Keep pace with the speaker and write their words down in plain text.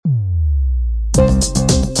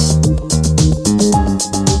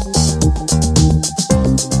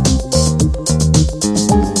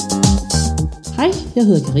Jeg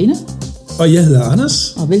hedder Karina. Og jeg hedder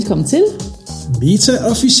Anders. Og velkommen til Meta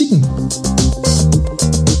og Fysikken.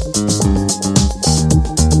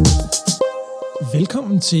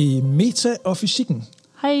 Velkommen til Meta og Fysikken.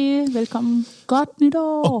 Hej, velkommen. Godt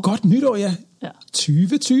nytår. Og godt nytår, ja.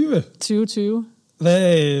 2020. 2020.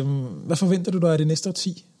 Hvad forventer du dig af det næste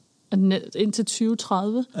årti? Indtil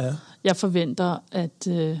 2030. Ja. Jeg forventer, at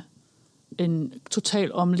en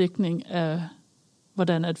total omlægning af,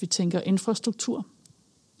 hvordan at vi tænker infrastruktur.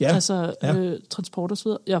 Ja. Altså transport og så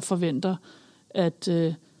videre. Jeg forventer, at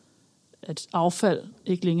affald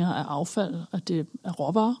ikke længere er affald, at det er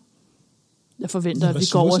råvarer. Jeg forventer, at vi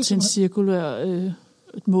går over til en cirkulær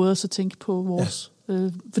måde at så tænke på vores...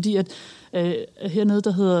 fordi at hernede,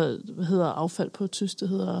 der hedder affald på tysk, det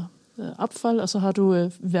hedder Abfall, og så har du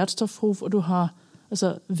Wertstoffhof, og du har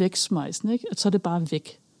altså væksmejsen, ikke? Så er det bare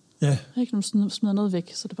væk. Ja. Ikke? Når du smider noget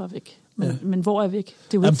væk, så er det bare væk. Men hvor er væk?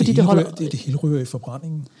 Det er jo ikke, fordi det holder... Det hele ryger i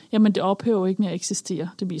forbrændingen. Jamen, det ophører jo ikke mere at eksistere,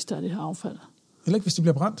 det meste af det her affald. Heller ikke, hvis det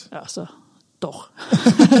bliver brændt? Ja, så dog.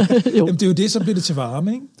 Jamen, det er jo det, så bliver det til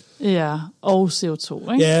varme, ikke? Ja, og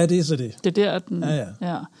CO2, ikke? Ja, det er så det. Det er der, den...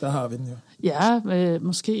 Ja. Der har vi den jo. Ja,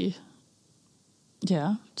 måske.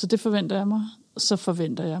 Ja, så det forventer jeg mig. Så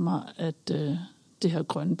forventer jeg mig, at det her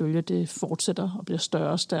grønne bølge, det fortsætter og bliver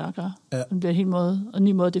større og stærkere. Ja. Det bliver en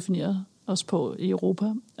ny måde at definere os på i Europa.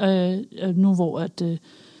 Nu hvor at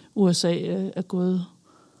USA er gået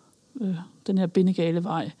den her bindegale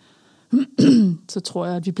vej, så tror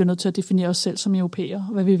jeg, at vi bliver nødt til at definere os selv som europæere,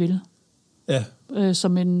 hvad vi vil. Ja.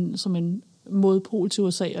 Som en modpol til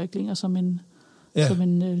USA, og ikke længere som en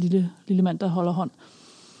lille mand, der holder hånd.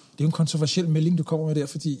 Det er jo en kontroversiel melding, du kommer med der,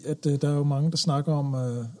 fordi at, der er jo mange, der snakker om...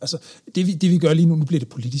 altså, det vi gør lige nu bliver det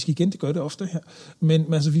politisk igen, det gør det ofte her,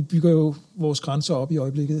 men altså, vi bygger jo vores grænser op i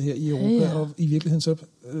øjeblikket her i Europa, og i virkeligheden så...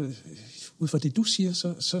 ud fra det, du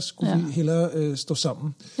siger, så skulle vi hellere stå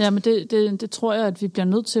sammen. Ja, men det tror jeg, at vi bliver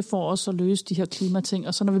nødt til for os at løse de her klimating,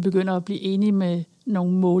 og så når vi begynder at blive enige med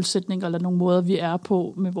nogle målsætninger, eller nogle måder, vi er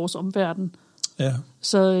på med vores omverden,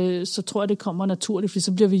 så tror jeg, det kommer naturligt, fordi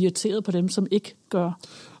så bliver vi irriteret på dem, som ikke gør.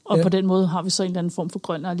 Og på den måde har vi så en eller anden form for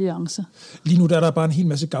grøn alliance. Lige nu der er der bare en hel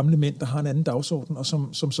masse gamle mænd, der har en anden dagsorden, og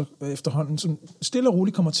som så efterhånden som stille og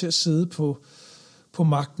roligt kommer til at sidde på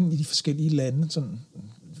magten i de forskellige lande. Sådan,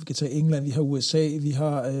 vi kan tage England, vi har USA, vi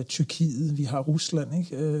har Tyrkiet, vi har Rusland,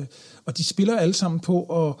 ikke? Og de spiller alle sammen på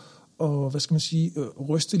og hvad skal man sige,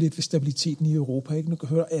 ryste lidt ved stabiliteten i Europa, ikke? Nu kan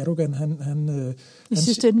høre Erdogan, han i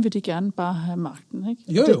sidste ende vil de gerne bare have magten, ikke?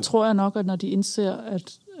 Jo. Det tror jeg nok, at når de indser,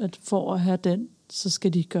 at for at have den, så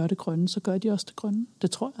skal de gøre det grønne, så gør de også det grønne.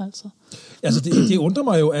 Det tror jeg altså. Altså det undrer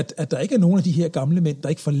mig jo, at der ikke er nogen af de her gamle mænd, der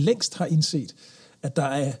ikke for længst har indset, at der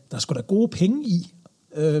er sgu da gode penge i,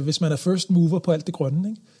 hvis man er first mover på alt det grønne,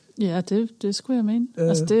 ikke? Ja, det skulle jeg mene.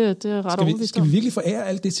 Altså, det er ret overbevist. Skal vi virkelig forære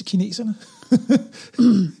alt det til kineserne?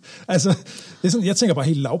 Altså, det er sådan, jeg tænker bare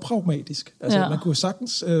helt lavpragmatisk. Altså, man kunne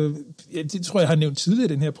sagtens, det tror jeg har nævnt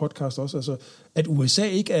tidligere i den her podcast også, altså, at USA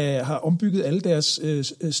ikke har ombygget alle deres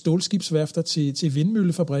stålskibsværfter til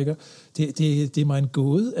vindmøllefabrikker. Det er mig en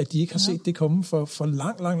gåde, at de ikke har set det komme for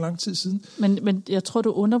lang tid siden. Men jeg tror,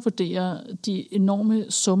 du undervurderer de enorme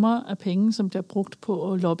summer af penge, som bliver brugt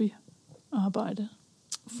på at lobbyarbejde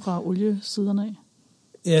fra oliesiderne af.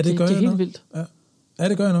 Ja, det gør jeg nok. Det er helt vildt. Ja,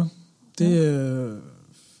 det gør jeg nok.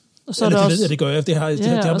 Og så er det også... ved jeg, det gør jeg.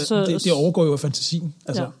 Det overgår jo af fantasien.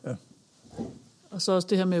 Altså, ja. Og så også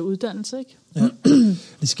det her med uddannelse, ikke? Ja.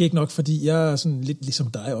 Det sker ikke nok, fordi jeg er sådan lidt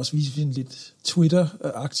ligesom dig også. Vi er lidt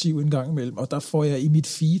Twitter-aktiv en gang imellem, og der får jeg i mit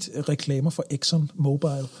feed reklamer for Exxon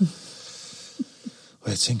Mobil. Og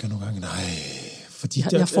jeg tænker nogle gange, nej... Fordi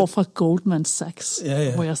jeg får fra Goldman Sachs,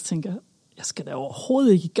 hvor jeg også tænker... Jeg skal da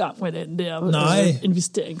overhovedet ikke i gang med den der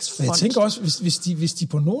investeringsfond. Jeg tænker også, hvis de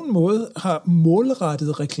på nogen måde har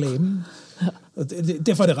målrettet reklamen,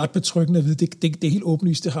 derfor er det ret betryggende at vide, det er helt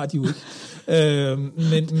åbenlyst, det har de jo ikke.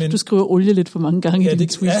 Men, du skriver olie lidt for mange gange i dine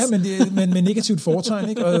tweets. Ja, men med negativt foretegn,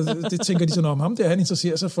 ikke? Og det tænker de sådan om ham, han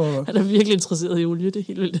interesserer sig for... Han er virkelig interesseret i olie, det er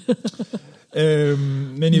helt vildt.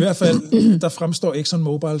 Men i hvert fald, der fremstår Exxon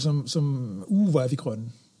Mobil som hvor er vi grønne.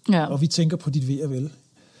 Ja. Og vi tænker på dit ved og vel.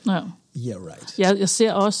 Ja. Yeah, right. Jeg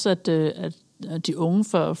ser også, at de unge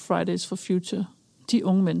for Fridays for Future, de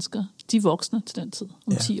unge mennesker, de er voksne til den tid,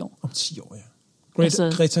 om 10 år. Om 10 år, ja.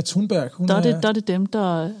 Greta Thunberg, der er det dem,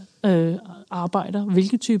 der arbejder.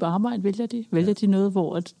 Hvilken type arbejde vælger de? Vælger de noget,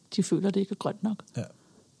 hvor at de føler, at det ikke er grønt nok? Ja.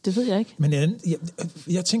 Det ved jeg ikke. Men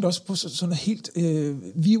jeg tænkte også på sådan helt...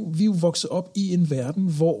 Vi er jo vokset op i en verden,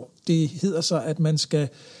 hvor det hedder sig, at man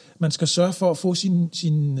skal sørge for at få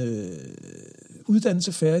sin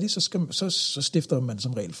uddannelse færdig, så stifter man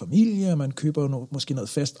som regel familie, og man køber måske noget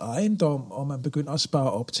fast ejendom, og man begynder at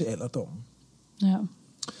spare op til alderdommen. Ja.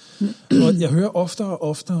 Og jeg hører oftere og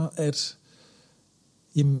oftere, at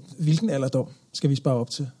jamen, hvilken alderdom skal vi spare op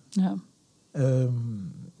til? Ja.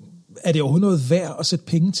 Er det overhovedet noget værd at sætte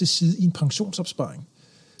penge til side i en pensionsopsparing?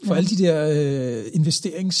 For alle de der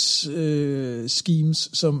investeringsschemes,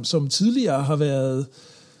 som tidligere har været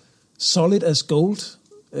solid as gold,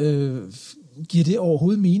 giver det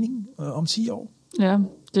overhovedet mening om 10 år? Ja,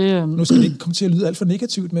 nu skal det ikke komme til at lyde alt for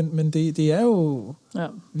negativt, men det er jo... Ja.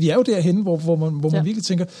 Vi er jo derhenne, hvor man virkelig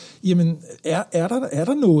tænker, jamen, er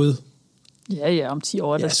der noget? Ja, om 10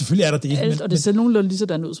 år. Ja, selvfølgelig er der det. Alt, og det ser nogenlunde lige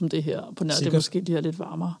sådan ud som det her. På nær, det er måske de her lidt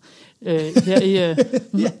varmere. Her i, ja,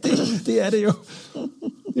 det er det jo.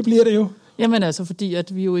 Det bliver det jo. Jamen altså, fordi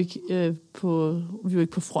at vi er jo ikke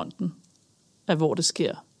på fronten af, hvor det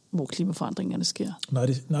sker, hvor klimaforandringerne sker. Nej,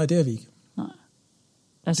 det er vi ikke. Nej.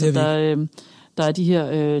 Altså, der er de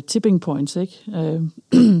her tipping points, ikke?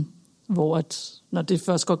 Hvor at, når det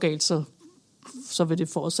først går galt, så vil det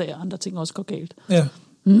forårsage, at andre ting også går galt. Ja.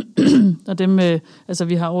 Og dem, altså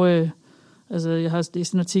vi har jo, jeg har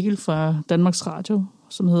læst en artikel fra Danmarks Radio,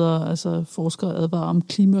 som hedder, altså forskere advarer om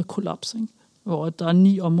klimakollaps, ikke? Hvor der er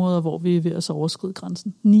 9 områder, hvor vi er ved at så overskride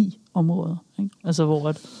grænsen. 9 områder, ikke? Altså hvor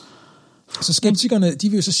at... Så skeptikerne, de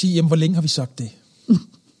vil jo så sige, jamen hvor længe har vi sagt det?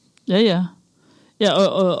 Ja,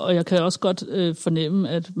 og jeg kan også godt fornemme,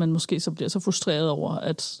 at man måske så bliver så frustreret over,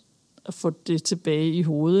 at få det tilbage i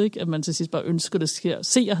hovedet, ikke? At man til sidst bare ønsker, det sker.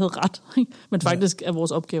 Se, jeg havde ret, ikke? Men faktisk er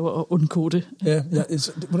vores opgave at undgå det. Ja,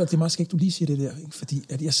 det er meget skægt, du lige siger det der, ikke? Fordi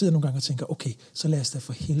at jeg sidder nogle gange og tænker, okay, så lad os da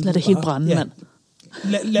for helvede... Lad det helt brænde, mand.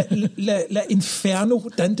 Lad Inferno,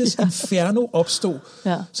 Dantes Inferno opstå,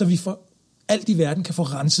 så vi for alt i verden kan få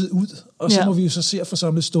renset ud, og så må vi jo så se at få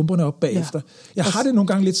samlet stumperne op bagefter. Ja. Jeg har det nogle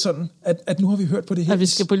gange lidt sådan, at nu har vi hørt på det her. At vi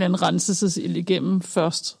skal på en eller anden rense igennem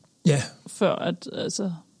først. Ja. Før at,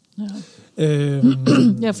 altså... Ja.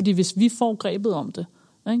 Ja, fordi hvis vi får grebet om det,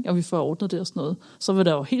 ikke, og vi får ordnet det og sådan noget, så vil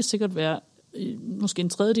der jo helt sikkert være måske en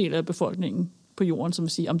tredjedel af befolkningen på jorden, som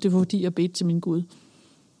vil sige, det var fordi jeg bedte til min Gud.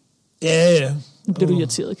 Ja. Nu bliver du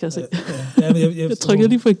irriteret, kan jeg se. Ja, men jeg trykker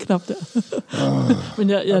lige på en knap der. Men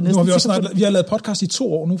jeg er næsten... Nu har vi har lavet podcast i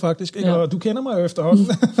 2 år nu faktisk, ikke? Og du kender mig jo efterhånden.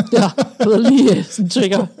 Ja, du har lige sådan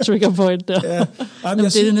trigger point der. Ja. Jamen,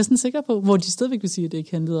 det er jeg næsten sikker på, hvor de stadigvæk vil sige, at det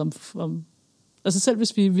ikke handlede om altså selv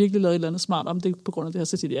hvis vi virkelig lavede et eller andet smart om det på grund af det her,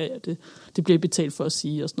 så siger de, det bliver betalt for at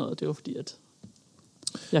sige og sådan noget. Det var fordi, at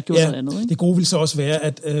jeg gjorde noget andet. Ikke? Det gode ville så også være,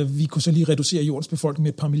 at vi kunne så lige reducere jordens befolkning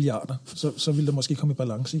med et par milliarder. Så ville der måske komme i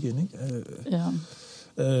balance igen. Ikke?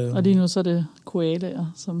 Og lige nu så er det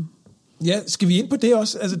koalaer, som... Ja, skal vi ind på det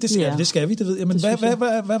også? Altså, det skal vi, det ved jeg. Men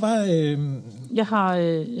hvad var... Jeg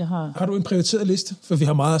har... Har du en prioriteret liste? For vi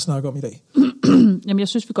har meget at snakke om i dag. Jamen, jeg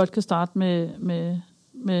synes, vi godt kan starte med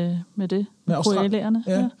det. Med koalaerne.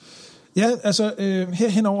 Ja, altså her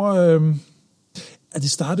henover...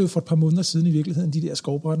 det startede jo for et par måneder siden i virkeligheden, de der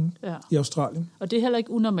skovbrande i Australien. Og det er heller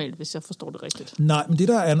ikke unormalt, hvis jeg forstår det rigtigt. Nej, men det,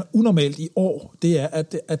 der er unormalt i år, det er,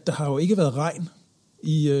 at der har jo ikke været regn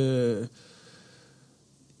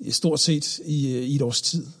i stort set i et års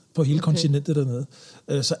tid på hele kontinentet dernede.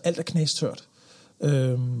 Så alt er knastørt.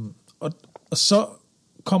 Og så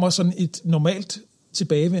kommer sådan et normalt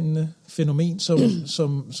tilbagevendende fænomen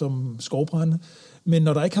som skovbrande. Men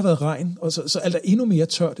når der ikke har været regn, så alt er endnu mere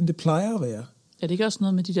tørt, end det plejer at være. Er det ikke også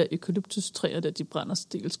noget med de der eukalyptustræer, der de brænder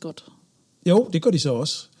stils godt? Jo, det gør de så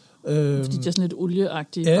også. Fordi det er sådan lidt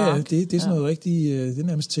olieagtigt. Ja, det er sådan noget rigtig, det er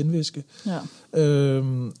nærmest tændvæske. Ja.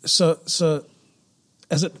 Så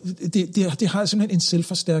altså, det har simpelthen en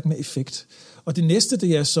selvforstærkende effekt. Og det næste,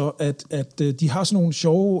 det er så, at de har sådan nogle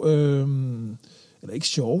sjove, eller ikke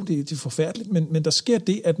sjove, det er forfærdeligt, men der sker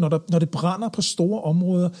det, at når det brænder på store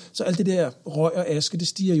områder, så alt det der røg og aske, det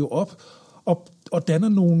stiger jo op og danner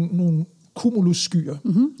nogle cumulusskyer.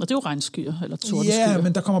 Mm-hmm. Og det er jo regnskyer, eller tordenskyer. Ja,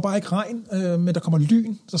 men der kommer bare ikke regn, men der kommer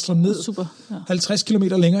lyn, der slår ned. Super, 50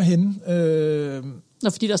 kilometer længere henne. Nå,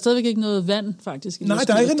 fordi der er stadigvæk ikke noget vand, faktisk. Nej,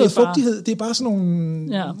 der er ikke noget fugtighed. Det er bare sådan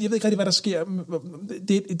nogle... Ja. Jeg ved ikke rigtig, hvad der sker.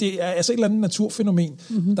 Det er altså et eller andet naturfænomen.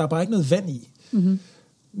 Mm-hmm. Der er bare ikke noget vand i. Mm-hmm.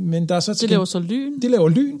 Men der er så... Det laver så lyn. Det laver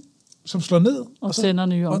lyn, som slår ned. Og tænder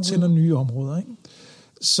nye områder. Og tænder nye områder, ikke?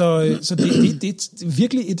 Så det er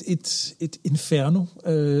virkelig et inferno nede i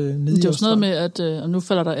Australien. Det er jo sådan noget med, at nu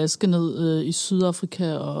falder der aske ned i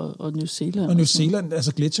Sydafrika og New Zealand. Og New Zealand,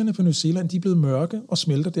 altså gletsjerne på New Zealand, de er blevet mørke og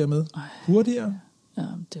smelter dermed hurtigere. Ja,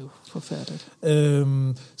 det er jo forfærdeligt.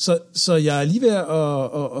 Så jeg er lige ved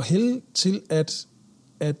at hælde til, at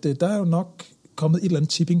der er jo nok kommet et eller andet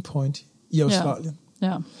tipping point i Australien.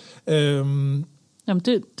 Ja. Jamen,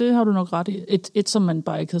 det har du nok ret i. Et som man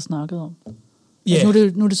bare ikke havde snakket om. Ja.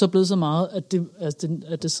 Altså, nu er det så blevet så meget,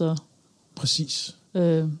 at det så... Præcis.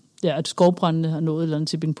 At skovbrændene har nået et eller andet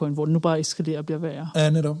tipping point, hvor det nu bare eskalerer og bliver værre. Ja,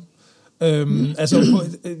 netop. Altså,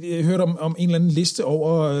 jeg hørte om en eller anden liste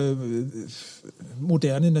over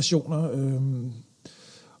moderne nationer,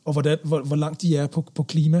 og hvor langt de er på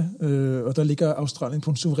klima, og der ligger Australien på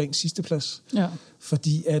en suveræn sidsteplads. Ja.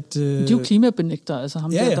 Fordi at... de er jo klimabenægtere, altså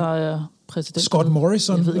ham der er præsident. Scott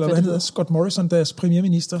Morrison, eller hvad han hedder? Scott Morrison, deres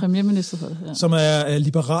premierminister. Premierminister, ja. Som er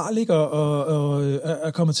liberal, ikke? Og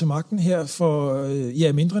er kommet til magten her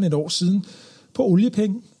for mindre end et år siden på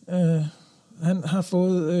oliepenge. Han har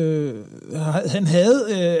fået... han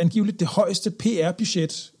havde angiveligt det højeste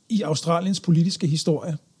PR-budget i Australiens politiske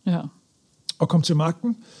historie. Ja. Og kom til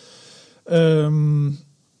magten.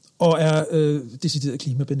 Og er decideret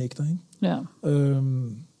klimabenægter, ikke? Ja.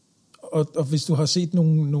 Og hvis du har set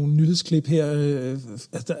nogle nyhedsklip her,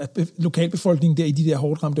 at lokalbefolkningen der i de der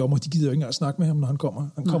hårdt ramte områder, de gider jo ikke engang snakke med ham, når han kommer.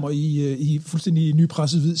 Han kommer i fuldstændig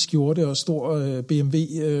nypresset hvid skjorte og stor BMW,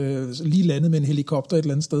 lige landet med en helikopter et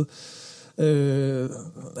eller andet sted.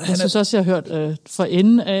 Jeg synes også, jeg har hørt, for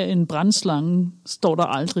enden af en brandslange står der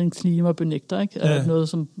aldrig en klimabenægter, ikke? Ja, noget,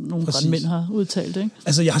 som nogle brandmænd har udtalt, ikke?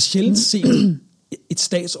 Altså, jeg har sjældent set et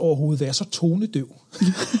statsoverhoved være så tonedøv.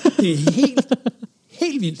 Det er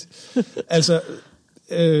helt vildt. Altså,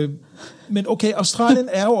 men okay, Australien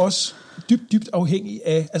er jo også dybt afhængig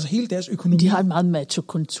af altså hele deres økonomi. De har en meget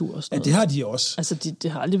macho-kultur. Ja, det har de også. Altså,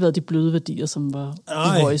 det har aldrig været de bløde værdier, som var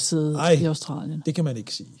i højsædet i Australien. Det kan man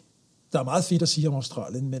ikke sige. Der er meget fedt at sige om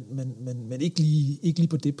Australien, men ikke lige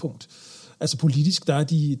på det punkt. Altså politisk, der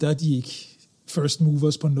er de ikke first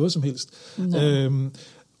movers på noget som helst.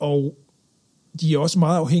 Og de er også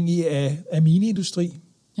meget afhængige af mineindustri.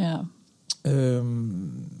 Ja.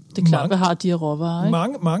 Det er klart, hvad har de af råvarer,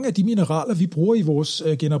 ikke? Mange af de mineraler, vi bruger i vores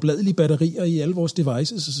genopladelige batterier, i alle vores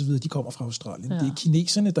devices osv., de kommer fra Australien. Ja. Det er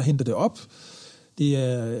kineserne, der henter det op. Det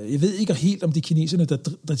er, jeg ved ikke helt, om det er kineserne, der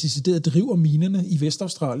decideret driver minerne i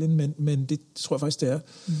Vestaustralien, men det tror jeg faktisk, det er.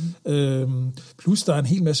 Mm-hmm. Plus der er en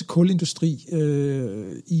hel masse kulindustri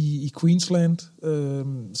i Queensland,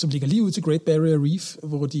 som ligger lige ud til Great Barrier Reef,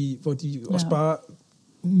 hvor de også bare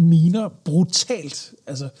miner brutalt.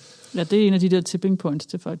 Altså, ja, det er en af de der tipping points,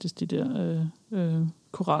 det er faktisk de der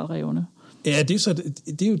koralrevene. Ja, det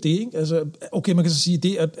er jo det, ikke? Altså, okay, man kan så sige,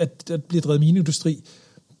 det at bliver drevet mineindustri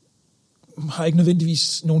har ikke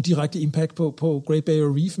nødvendigvis nogen direkte impact på Great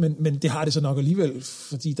Barrier Reef, men det har det så nok alligevel,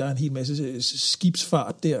 fordi der er en hel masse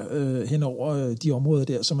skibsfart der hen over de områder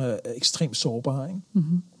der, som er ekstremt sårbare, ikke?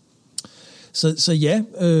 Mm-hmm. Så ja,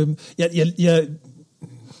 jeg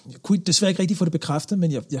kunne desværre ikke rigtig få det bekræftet,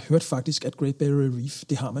 men jeg hørte faktisk, at Great Barrier Reef,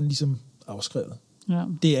 det har man ligesom afskrevet. Ja.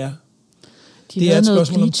 Det er det er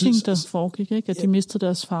noget bleaching, der foregik, ikke? At de mistede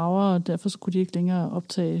deres farver, og derfor så kunne de ikke længere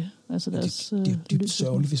optage altså deres... Det er dybt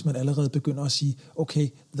sørgeligt, hvis man allerede begynder at sige, okay,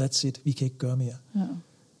 that's it, vi kan ikke gøre mere. Ja.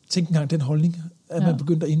 Tænk engang den holdning, at man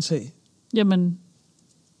begyndte at indtage. Jamen,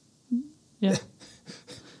 ja.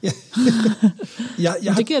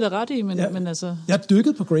 Det giver det ret i, men altså... Jeg har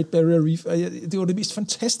dykket på Great Barrier Reef, og det var det mest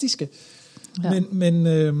fantastiske. Ja. Men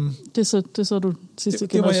det er så du sidste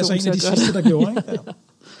det var jeg så en af de sidste, der gjorde, ikke? Ja.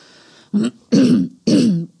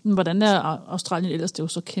 Hvordan er Australien ellers? Det er jo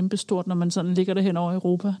så kæmpestort, når man sådan ligger der hen over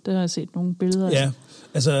Europa. Det har jeg set nogle billeder af. Ja,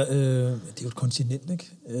 altså det er jo et kontinent,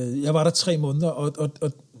 ikke? Jeg var der 3 måneder,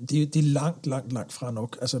 og det er langt fra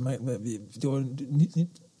nok. Altså det var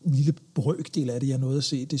en lille brøkdel af det, jeg nåede at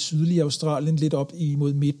se. Det sydlige Australien lidt op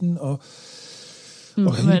imod midten, og men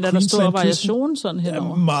er der stor variation sådan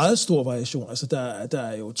henover? Ja, meget stor variation. Altså der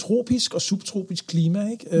er jo tropisk og subtropisk klima,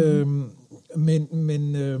 ikke?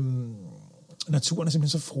 Men naturen er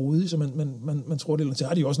simpelthen så frodig, så man tror det. Så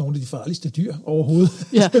har de jo også nogle af de farligste dyr overhovedet.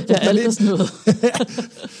 Ja, alt er sådan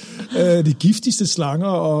noget. De giftigste slanger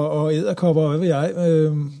og edderkopper, hvad ved jeg.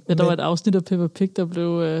 Der var et afsnit af Peppa Pig, der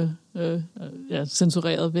blev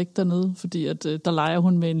censureret væk dernede, fordi at der leger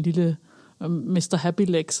hun med en lille Mr. Happy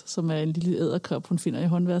Legs, som er en lille edderkop, hun finder i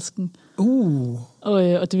håndvasken.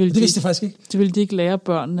 Og det vidste jeg faktisk ikke. Det ville de ikke lære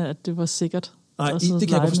børnene, at det var sikkert. Nej, det kan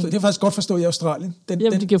jeg godt forstå. Det kan jeg faktisk godt forstå i Australien.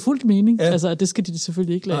 Det giver fuldt mening. Ja. Altså, det skal de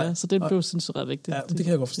selvfølgelig ikke lære. Så det blev censureret væk. Det kan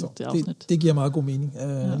jeg godt forstå. Det giver meget god mening.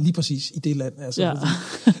 Lige præcis i det land. Altså,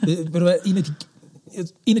 ved du hvad,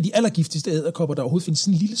 en af de allergiftigste edderkopper, der overhovedet findes,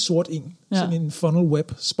 sådan en lille sort en. Sådan en funnel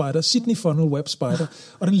web spider. Sydney funnel web spider.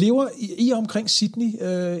 Og den lever i omkring Sydney,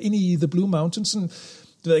 inde i The Blue Mountains, sådan,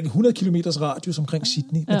 det ved ikke, 100 kilometers radius omkring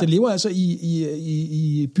Sydney. Men den lever altså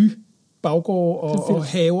i baggårde og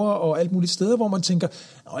haver og alt muligt steder, hvor man tænker,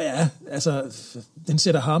 den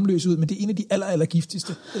ser da harmløs ud, men det er en af de aller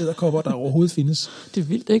giftigste edderkopper, der overhovedet findes. Det er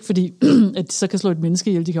vildt, ikke? Fordi at de så kan slå et menneske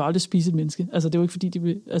ihjel, de kan jo aldrig spise et menneske. Altså, det er jo ikke fordi, de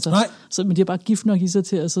vil... Altså, nej. Så, men de har bare gift nok i sig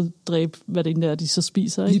til at så dræbe, hvad det er, de så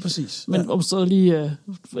spiser, ikke? Lige præcis. Men om så lige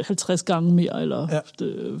 50 gange mere, eller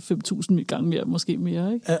 5.000 gange mere, måske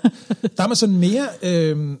mere, ikke? Ja. Der er man sådan mere...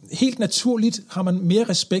 helt naturligt har man mere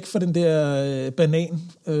respekt for den der banan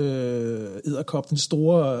edderkop, den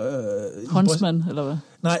store... Håndsmand, eller hvad?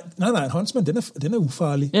 Nej, en håndsmand, den er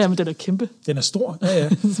ufarlig. Ja, men den er kæmpe. Den er stor, ja.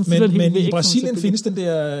 men i Brasilien findes den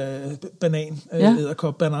der banan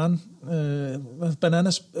edderkop,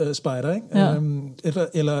 banana spider, ikke? Ja.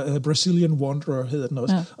 Eller Brazilian Wanderer hedder den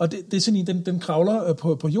også. Ja. Og det er sådan en, den kravler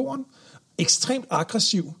på jorden, ekstremt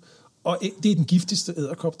aggressiv, og det er den giftigste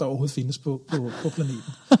edderkop, der overhovedet findes på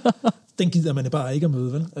planeten. Den gider man bare ikke at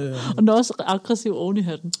møde, vel? Og den er også aggressiv oven i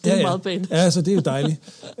hatten. Det er meget banet. Ja, altså det er jo dejligt.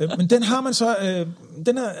 Men den har man så...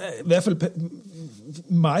 den er i hvert fald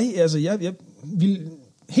mig... Altså jeg vil...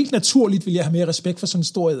 Helt naturligt vil jeg have mere respekt for sådan en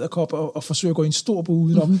stor edderkop og forsøge at gå i en stor bue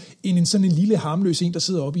udenom, end en sådan en lille harmløs en, der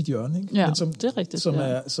sidder oppe i et hjørne. Ikke? Ja, men som, det er rigtigt.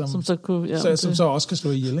 Som så også kan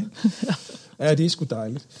slå ihjel. Ikke? Ja, det er sgu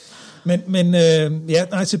dejligt. Men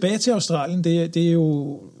tilbage til Australien, det er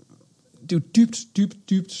jo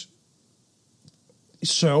dybt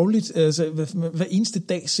sørgeligt. Altså, hver eneste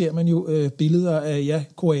dag ser man jo billeder af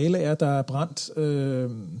koalaer, der er brændt.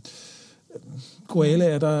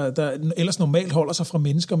 Koalaer, der ellers normalt holder sig fra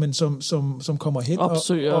mennesker, men som kommer hen og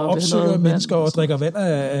opsøger mennesker og drikker vand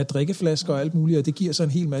af drikkeflasker og alt muligt, og det giver så en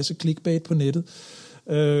hel masse clickbait på nettet,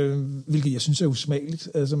 hvilket jeg synes er usmageligt.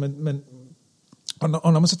 Altså,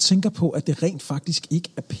 og når man så tænker på, at det rent faktisk ikke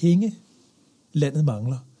er penge, landet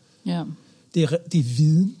mangler. Ja. Det er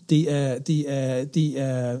viden, det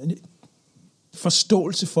er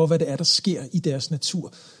forståelse for, hvad det er, der sker i deres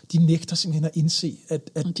natur. De nægter simpelthen at indse,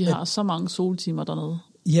 at de har så mange soltimer dernede.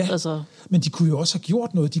 Ja, altså. Men de kunne jo også have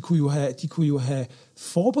gjort noget. De kunne jo have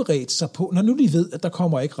forberedt sig på, når nu de ved, at der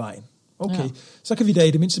kommer ikke regn. Okay, så kan vi da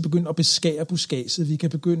i det mindste begynde at beskære buskadset. Vi kan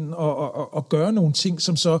begynde at gøre nogle ting,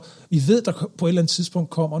 som så vi ved, der på et eller andet tidspunkt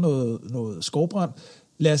kommer noget skovbrand.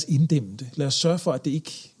 Lad os inddæmme det. Lad os sørge for, at det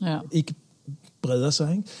ikke breder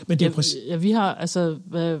sig. Ikke? Men det er præcis. Ja, vi har altså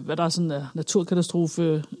hvad der er sådan en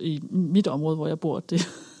naturkatastrofe i mit område, hvor jeg bor. Det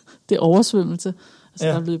er oversvømmelse. Altså,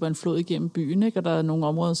 der løber en flod igennem byen, ikke? Og der er nogle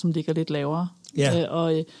områder, som ligger lidt lavere. Ja.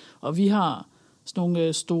 Og vi har sådan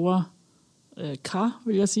nogle store kar,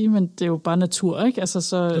 vil jeg sige, men det er jo bare natur, ikke? Altså,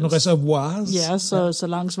 så, det er nogle reservoirs. Ja, så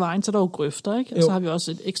langs vejen, så er der jo grøfter, ikke? Og så har vi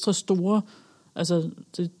også et ekstra store, altså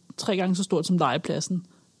det er 3 gange så stort som legepladsen.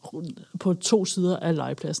 På 2 sider af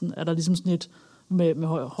legepladsen er der ligesom sådan et med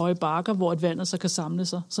høje bakker, hvor et vandet så kan samle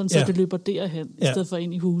sig, sådan så det løber derhen, i stedet for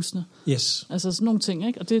ind i husene. Yes. Altså sådan nogle ting,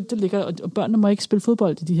 ikke? Og det ligger, og børnene må ikke spille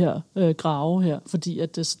fodbold i de her grave her, fordi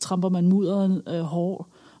at så tramper man mudderen hård,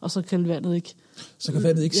 og så kan vandet ikke... Så kan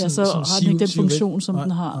vandet ikke så har den ikke den funktion, som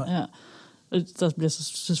den har. Nej. Ja. Der bliver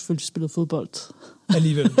så selvfølgelig spillet fodbold.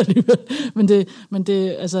 Alligevel. men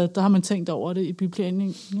det, altså, der har man tænkt over det i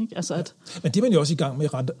byplanningen. Ikke? Altså, at men det er man jo også i gang med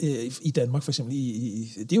i Danmark, for eksempel.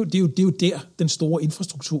 Det er jo der, den store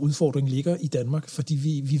infrastrukturudfordring ligger i Danmark, fordi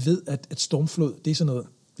vi ved, at stormflod, det er sådan noget,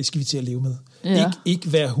 det skal vi til at leve med. Ja. Ikke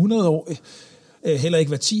hver 100 år, heller ikke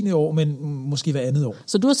hver 10. år, men måske hver andet år.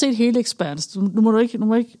 Så du har set hele Expanse. Nu må du ikke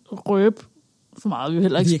røbe for meget, vi vil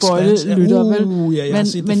heller ikke spoile lytter,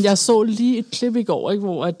 vel? Men jeg så lige et klip i går, ikke,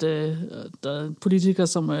 hvor at, der er politikere,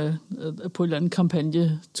 som er på en eller anden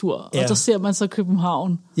kampagnetur, og så ser man så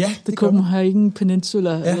København. Ja, det Copenhagen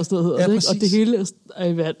Peninsula, eller sådan noget, ikke? Og det hele er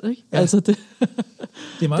i vand, ikke? Ja. Altså det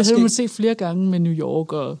har man set flere gange med New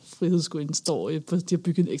York, og Frihedsgudinden står de har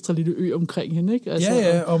bygget en ekstra lille ø omkring hende, ikke?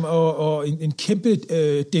 Altså, og en kæmpe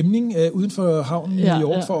dæmning uden for havnen i New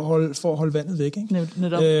York for at holde vandet væk, ikke?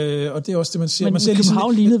 Netop. Og det er også det, man ser. Men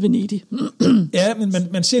København lignede Venedig. Ja, men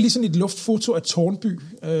man ser lige sådan et luftfoto af Tårnby,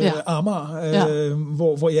 Amager,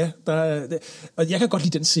 hvor der er... Og jeg kan godt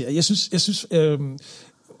lide den serie.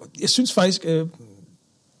 Jeg synes faktisk...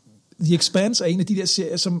 The Expanse er en af de der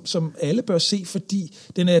serier, som alle bør se, fordi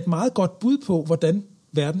den er et meget godt bud på, hvordan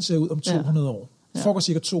verden ser ud om 200 år. Det foregår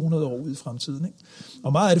cirka 200 år ude i fremtiden. Ikke?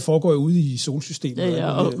 Og meget af det foregår jo ude i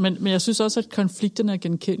solsystemet. Men jeg synes også, at konflikterne er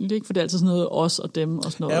genkendelige, ikke? For det er altid sådan noget os og dem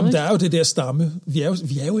og sådan noget. Ja, men der er jo det der stamme. Vi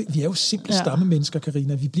er jo simple stammemennesker,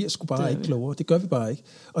 Karina. Vi bliver sgu bare ikke klogere. Det gør vi bare ikke.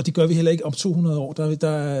 Og det gør vi heller ikke om 200 år. Der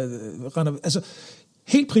render... Altså,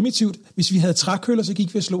 helt primitivt, hvis vi havde trækøller, så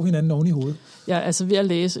gik vi at slå hinanden oven i hovedet. Ja, altså ved at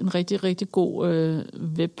læse en rigtig, rigtig god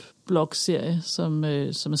webblog-serie, som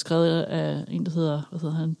er skrevet af en, der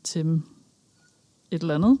hedder Tim et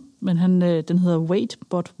eller andet. Men den hedder Wait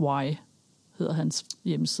But Why, hedder hans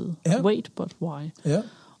hjemmeside. Ja. Wait But Why. Ja.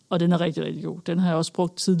 Og den er rigtig, rigtig god. Den har jeg også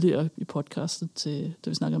brugt tidligere i podcastet, da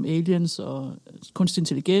vi snakker om aliens og kunstig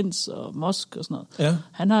intelligens og Musk og sådan noget. Ja.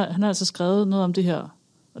 Han har altså skrevet noget om det her,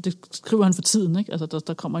 og det skriver han for tiden, ikke? Altså,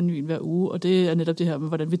 der kommer en ny hver uge, og det er netop det her med,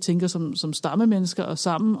 hvordan vi tænker som stammemennesker og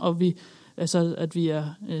sammen, og at vi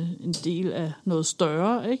er en del af noget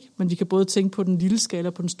større, ikke? Men vi kan både tænke på den lille skala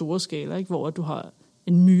og på den store skala, ikke? Hvor du har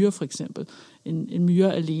en myre for eksempel. En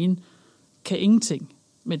myre alene kan ingenting,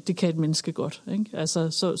 men det kan et menneske godt, ikke? Altså,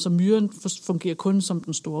 så myren fungerer kun som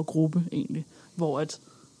den store gruppe egentlig, hvor at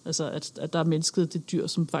der er mennesket det dyr,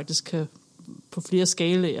 som faktisk kan på flere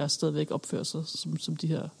skalaer stadigvæk opføre sig som de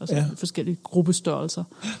her forskellige gruppestørrelser.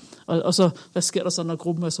 Og så, hvad sker der så, når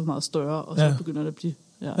gruppen er så meget større, og så begynder det at blive...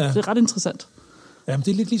 Ja. Det er ret interessant. Jamen,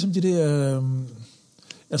 det er lidt ligesom det der...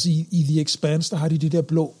 altså, i The Expanse, der har de det der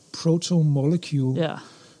blå proto-molecule,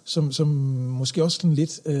 som måske også sådan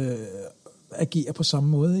lidt... agerer på samme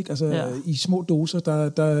måde, ikke? Altså, i små doser, der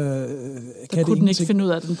kan kunne det den ikke finde ud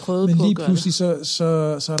af, at den prøvede men på lige at gøre pludselig,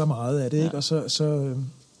 så er der meget af det, ikke? Og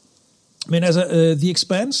men altså, The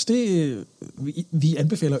Expanse, vi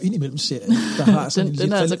anbefaler jo indimellem serien, der har sådan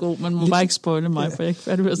den er altså god, man må bare ikke spoile mig, for jeg er ikke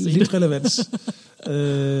færdig ved at sige lidt relevans.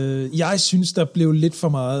 Jeg synes, der blev lidt for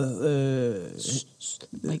meget...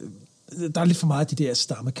 der er lidt for meget af de der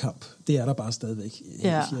stammekamp. Det er der bare stadigvæk i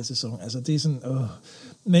 4. sæson. Altså, det er sådan...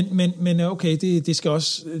 Men okay, det skal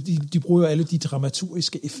også... De bruger jo alle de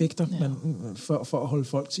dramaturgiske effekter for at holde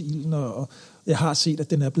folk til ilden, og jeg har set, at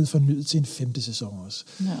den er blevet fornyet til en 5. sæson også.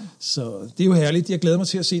 Ja. Så det er jo herligt. Jeg glæder mig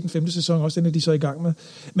til at se den 5. sæson også. Den er de så i gang med.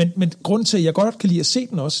 Men grunden til, at jeg godt kan lide at se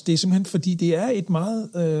den også, det er simpelthen, fordi det er et meget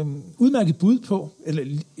udmærket bud på, eller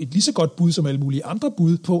et lige så godt bud som alle mulige andre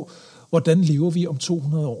bud på, hvordan lever vi om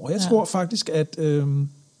 200 år. Jeg tror faktisk, at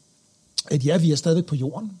vi er stadigvæk på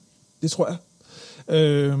jorden. Det tror jeg.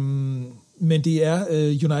 Men det er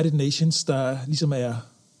United Nations, der ligesom er...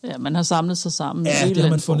 Ja, man har samlet sig sammen. Ja, det har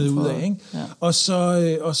man fundet ud af. Ikke? Ja. Og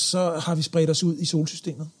så har vi spredt os ud i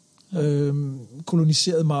solsystemet. Ja.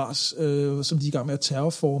 Koloniseret Mars, som de er i gang med at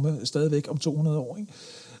terraforme stadigvæk om 200 år. Ikke?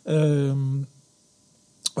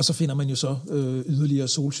 Og så finder man jo så yderligere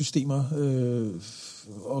solsystemer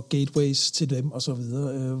og gateways til dem og så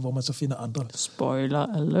videre, hvor man så finder andre. Spoiler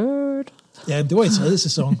alert. Ja, det var i 3.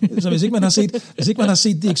 sæson. Så hvis ikke man har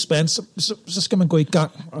set The Expanse, så skal man gå i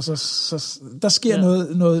gang. Og så der sker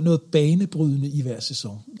noget banebrydende i hver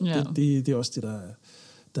sæson. Ja. Det er også det,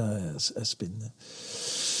 der er spændende.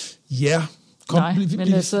 Ja.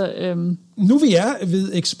 Nu vi er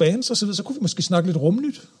ved Expanse og så videre, så kunne vi måske snakke lidt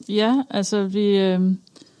rumnyt. Ja, altså vi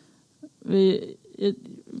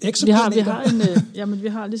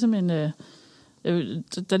har ligesom en... der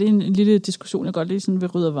er lige en lille diskussion, jeg godt lige sådan vil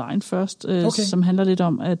rydde af vejen først, som handler lidt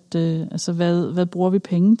om, at hvad bruger vi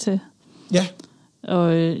penge til? Ja.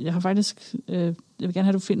 Og jeg har faktisk... jeg vil gerne have,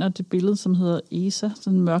 at du finder det billede, som hedder ESA,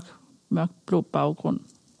 sådan en mørk blå baggrund.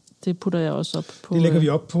 Det putter jeg også op på... Det lægger vi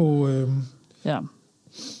op på... Ja.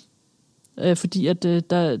 Fordi at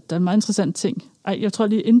der er en meget interessant ting. Jeg tror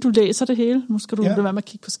lige, inden du læser det hele, nu skal du lade være med at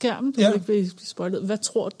kigge på skærmen, du vil ikke blive spoilet. Hvad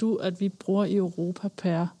tror du, at vi bruger i Europa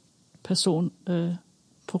per person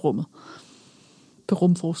på rummet? På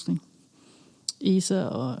rumforskning? ESA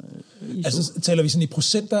og ISO. Altså taler vi sådan i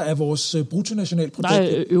procenter af vores bruttonationalprodukt?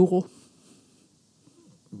 Nej, euro.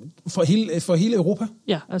 For hele Europa?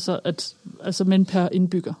 Ja, altså men per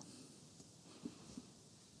indbygger.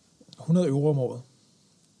 100 euro om året.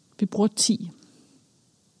 Vi bruger 10.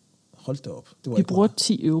 Hold da op. Vi bruger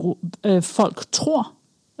 10 euro. Folk tror,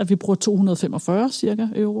 at vi bruger 245 cirka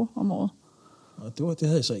euro om året. Det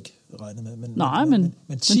havde jeg så ikke regnet med. Men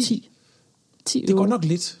 10 euro. Det er godt nok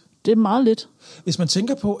lidt. Det er meget lidt. Hvis man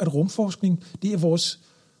tænker på, at rumforskning, det er vores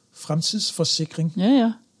fremtidsforsikring.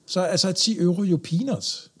 Ja. Så altså 10 euro jo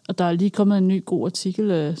peanuts. Og der er lige kommet en ny god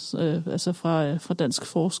artikel altså fra Dansk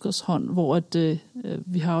Forskers hånd, hvor at,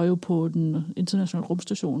 vi har jo på den internationale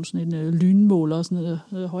rumstation sådan en lynmåler, sådan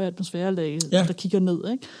en høj atmosfærelag, der kigger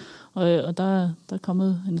ned, ikke? Og der er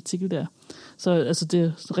kommet en artikel der. Så altså, det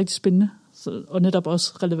er rigtig spændende, og netop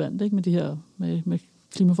også relevant, ikke? Med de her med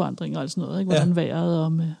klimaforandringer og sådan noget, ikke? Hvordan vejret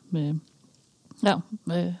og med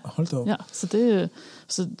hold da op. Ja,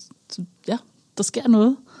 så der sker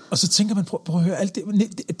noget. Og så tænker man, prøv at høre, alt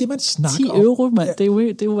det man snakker 10 euro, mand.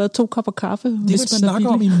 Det er jo været 2 kopper kaffe. Det man snakker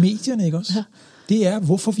om i medierne, ikke også? Ja. Det er,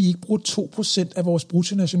 hvorfor vi ikke bruger 2% af vores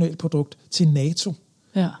bruttonationalprodukt til NATO.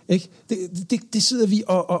 Ja. Ikke? Det sidder vi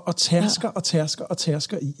og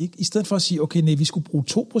tærsker i. Ikke? I stedet for at sige, okay, nej, vi skulle bruge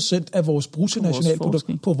 2% af vores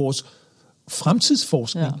bruttonationalprodukt på vores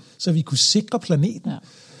fremtidsforskning, så vi kunne sikre planeten. Ja.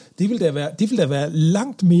 Det vil der være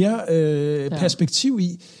langt mere perspektiv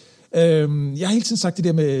i. Jeg har hele tiden sagt det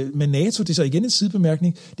der med NATO, det er så igen en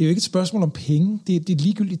sidebemærkning. Det er jo ikke et spørgsmål om penge, det er et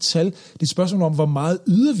ligegyldigt tal. Det er et spørgsmål om, hvor meget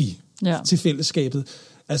yder vi til fællesskabet.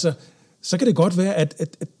 Altså, så kan det godt være,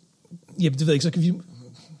 at jamen, det ved jeg ikke, så kan vi...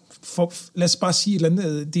 lad os bare sige et eller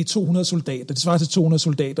andet, det er 200 soldater. Det svarer til 200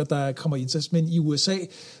 soldater, der kommer i indsats. Men i USA,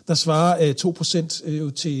 der svarer 2% jo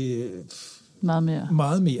til...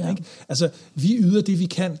 Meget mere, ikke? Altså, vi yder det, vi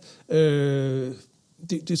kan.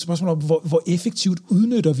 Det er et spørgsmål om, hvor effektivt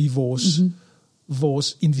udnytter vi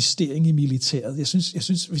vores investering i militæret. Jeg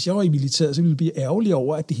synes, hvis jeg var i militæret, så ville jeg blive ærgerlig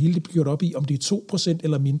over, at det hele bliver gjort op i, om det er 2%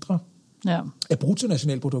 eller mindre af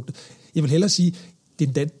bruttonationalproduktet. Jeg vil hellere sige,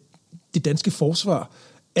 det danske forsvar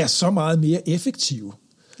er så meget mere effektivt.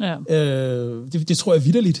 Ja. Det tror jeg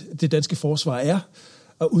vitterligt, det danske forsvar er,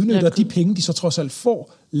 og udnytter de penge, de så trods alt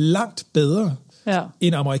får, langt bedre,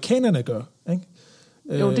 end amerikanerne gør. Ikke?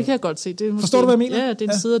 Jo, det kan jeg godt se. Det er måske, forstår du, hvad jeg mener? Ja, det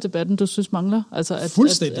er en side af debatten, du synes mangler. Altså,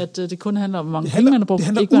 at det kun handler om, hvor mange penge man har brugt,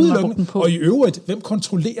 ikke hvad man har brugt den på. Og i øvrigt, hvem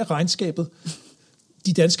kontrollerer regnskabet?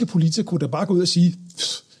 De danske politikere kunne da bare gå ud og sige,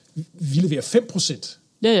 vi leverer 5%.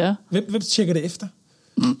 Ja. Hvem tjekker det efter?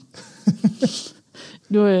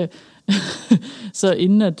 Nu, så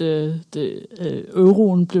inden at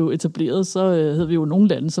euroen blev etableret, så havde vi jo nogle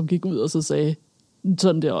lande, som gik ud og så sagde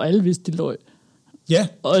sådan der, og alle vidste, de løg. Ja.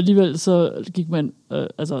 Og alligevel så gik man,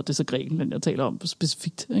 altså det er så Grækenland, jeg taler om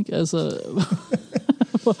specifikt, ikke? Altså,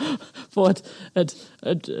 for at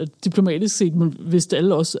diplomatisk set, man vidste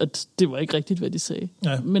alle også, at det var ikke rigtigt, hvad de sagde.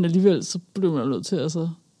 Ja. Men alligevel så blev man nødt til, altså...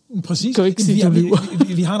 Præcis. Kan ikke sige,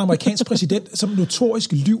 vi har en amerikansk præsident, som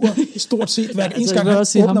notorisk lyver stort set hver eneste gang. Jeg vil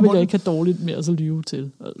også sige, ham vil jeg ikke have dårligt mere at lyve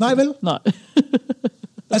til. Altså. Nej, vel? Nej.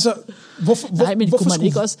 Altså, nej, men kunne man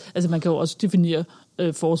ikke også... Altså, man kan jo også definere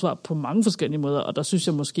forsvar på mange forskellige måder, og der synes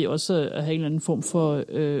jeg måske også at have en eller anden form for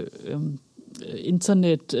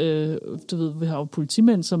internet. Du ved, vi har jo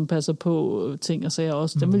politimænd, som passer på ting og sager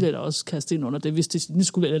også. Dem vil jeg da også kaste ind under det, hvis det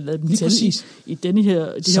skulle have lavet dem til i denne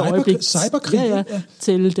her, det her øjeblik. Cyberkrig.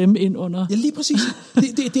 Tælle dem ind under. Ja, lige præcis.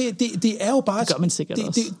 Det er jo bare... Det gør man sikkert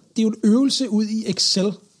også. Det er jo en øvelse ud i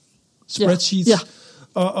Excel spreadsheets. Ja.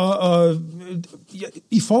 Og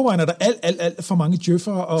i forvejen er der alt for mange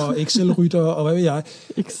djøffere og Excel-ryttere, og hvad ved jeg.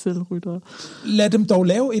 Excel-ryttere. Lad dem dog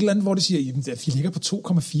lave et eller andet, hvor de siger, jamen, vi ligger på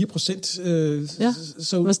 2,4%.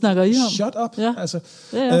 Så hvad snakker I om? Shut up. Ja. Altså,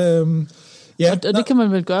 og det kan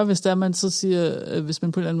man vel gøre, hvis der man så siger, hvis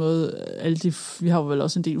man på en eller anden måde, vi har jo vel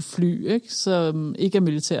også en del fly, ikke? Som ikke er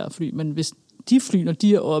militære fly, men hvis de fly, når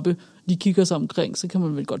de er oppe, de kigger sig omkring, så kan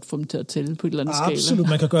man vel godt få dem til at tælle på et eller andet skala. Absolut,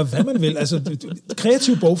 man kan gøre, hvad man vil. Altså,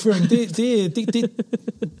 kreativ bogføring,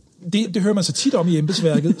 det hører man så tit om i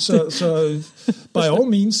embedsværket, så by all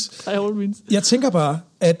means. By all means. Jeg tænker bare,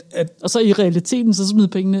 at... Og så i realiteten, så smid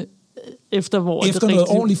pengene efter noget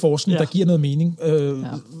ordentlig forskning, der giver noget mening.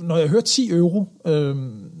 Når jeg hører 10 euro,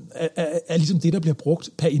 er ligesom det, der bliver brugt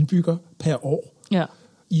per indbygger per år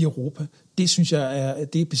i Europa. Det synes jeg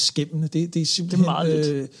det er beskæmmende. Det er simpelthen...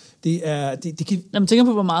 Det er meget lidt. Jamen, tænker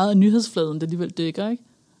på, hvor meget af nyhedsfladen det alligevel dækker, ikke?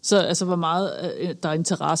 Så altså, hvor meget der er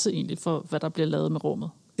interesse egentlig for, hvad der bliver lavet med rummet.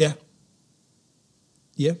 Ja.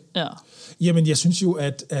 Jamen, jeg synes jo,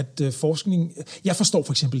 at forskning... Jeg forstår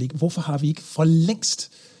for eksempel ikke, hvorfor har vi ikke for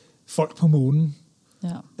længst folk på månen?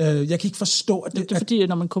 Ja. Jeg kan ikke forstå, at det er fordi,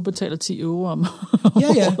 når man kun betaler 10 euro om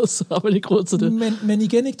året, så har man ikke råd til det. Men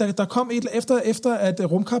igen, ikke, der kom efter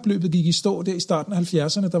at rumkapløbet gik i stå der i starten af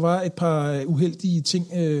 70'erne, der var et par uheldige ting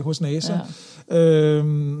hos NASA. Ja.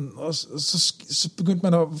 Og så begyndte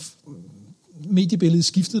man at... Mediebilledet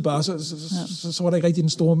skiftede bare, så var der ikke rigtig den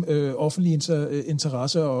store offentlige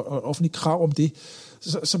interesse og offentlig krav om det.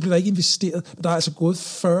 Så blev der ikke investeret. Der er altså gået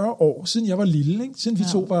 40 år, siden jeg var lille, ikke? Siden vi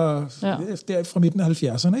to var der fra midten af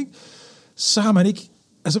 70'erne. Ikke? Så har man ikke...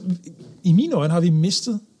 Altså, i mine øjne har vi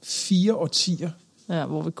mistet 4 årtier,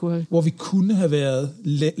 hvor vi kunne have været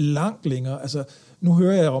langt længere. Altså, nu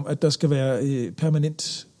hører jeg om, at der skal være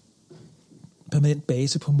permanent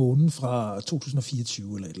base på månen fra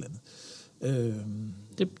 2024 eller et eller andet.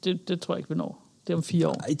 Det tror jeg ikke, vi når. Det er om 4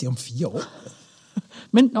 år. Nej, det er om 4 år.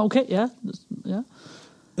 Men okay, ja.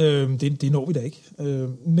 Det når vi da ikke.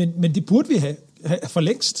 Men det burde vi have for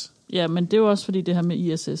længst. Ja, men det er jo også fordi det her med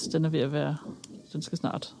ISS, den er ved at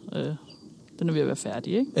være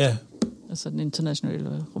færdig, ikke? Ja. Altså den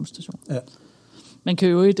internationale rumstation. Ja. Man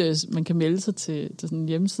kan melde sig til sådan en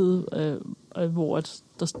hjemmeside, hvor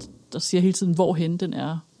der siger hele tiden, hvorhen den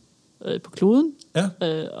er på kloden. Ja.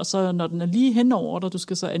 Og så når den er lige henover dig, du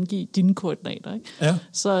skal så angive dine koordinater, ikke? Ja.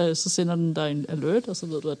 Så sender den dig en alert, og så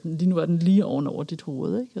ved du, at lige nu er den lige ovenover dit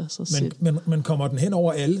hoved. Ikke? Og så men kommer den hen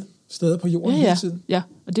over alle steder på jorden hele tiden? Ja,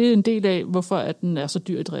 og det er en del af, hvorfor at den er så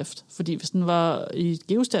dyr i drift. Fordi hvis den var i et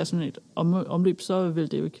geostationært omløb, så ville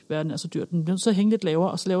det jo ikke være, den er så dyr. Den bliver så hænge lidt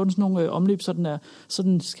lavere, og så laver den sådan nogle omløb, så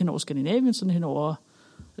den hen over Skandinavien, så den hen over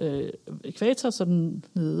ækvator, så den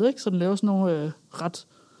nede, ikke? Så den laver sådan nogle ret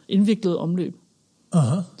indviklede omløb.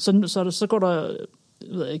 Aha. Så går der, jeg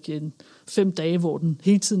ved ikke, 5 dage, hvor den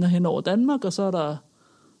hele tiden er hen over Danmark, og så er der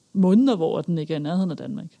måneder, hvor den ikke er i nærheden af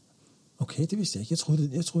Danmark. Okay, det vidste jeg ikke. Jeg troede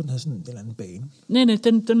den havde sådan en eller anden bane. Nej, den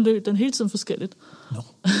er hele tiden forskelligt. Nå.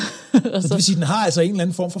 Så det vil sige, den har altså en eller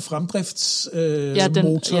anden form for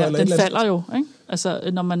fremdriftsmotor? Den falder jo, ikke? Altså,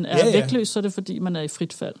 når man er vægtløs, så er det fordi, man er i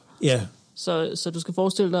frit fald. Ja. Så du skal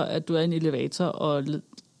forestille dig, at du er i en elevator, og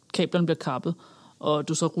kablerne bliver kappet, og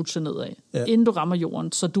du så rutscher nedad. Ja. Inden du rammer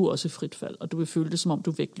jorden, så er du også i frit fald, og du vil føle det, som om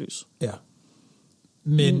du er vægtløs. Ja.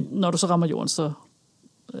 Men når du så rammer jorden, så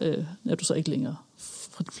er du så ikke længere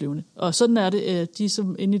fritflyvende. Og sådan er det, de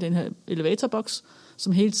som inde i den her elevatorboks,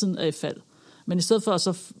 som hele tiden er i fald. Men i stedet for at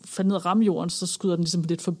så falde ned og ramme jorden, så skyder den ligesom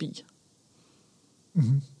lidt forbi.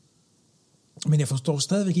 Mm-hmm. Men jeg forstår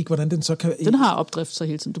stadigvæk ikke, hvordan den så kan... Den har opdrift så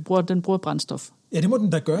hele tiden. Den bruger brændstof. Ja, det må den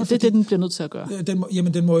da gøre. Det er det, den bliver nødt til at gøre.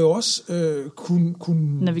 Den må jo også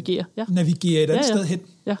kunne navigere et andet sted hen.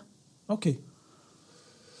 Ja. Okay.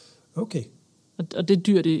 Og det er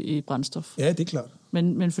dyrt i brændstof. Ja, det er klart.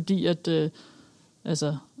 Men fordi at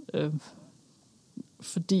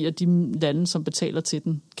fordi at de lande, som betaler til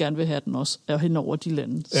den, gerne vil have den også, er hen over de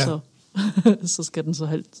lande. Ja. Så skal den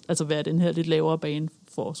så altså være den her lidt lavere bane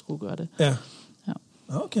for at skulle gøre det. Ja.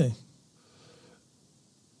 Okay.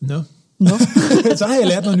 Nå. Så har jeg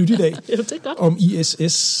lært noget nyt i dag. Ja, det er godt. Om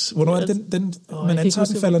ISS. Hvornår er den man antager,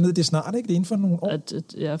 den falder ned? Det er snart, ikke? Det er inden for nogle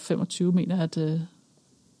år? 25 mener, at det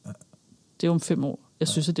er om 5 år. Jeg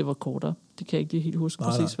synes, at det var kortere. Det kan jeg ikke lige helt huske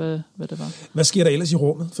præcis, hvad det var. Hvad sker der ellers i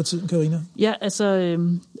rummet for tiden, Karina? Ja, altså,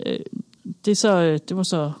 det var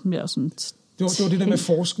så mere sådan... Det var det der med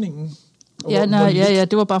forskningen? Ja,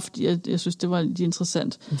 det var bare fordi, jeg synes, det var lidt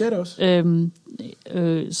interessant. Det er det også.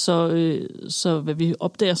 Så hvad vi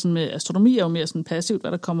opdager sådan med astronomi er jo mere sådan passivt,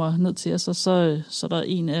 hvad der kommer ned til os, og så er der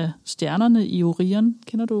en af stjernerne i Orion.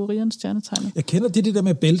 Kender du Orions stjernetegnet? Jeg kender det der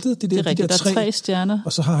med bæltet. Det er rigtigt, der er 3 stjerner.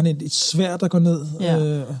 Og så har han et sværd, der går ned.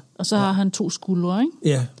 Ja. Og så har han 2 skuldre,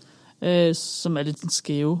 ikke? Ja. Som er lidt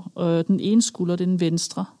skæve. Og den ene skulder, det er den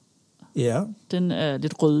venstre. Ja. Den er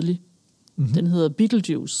lidt rødlig. Mm-hmm. Den hedder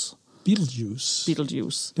Betelgeuse.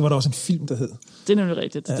 Beetlejuice. Det var der også en film, der hed. Det er nemlig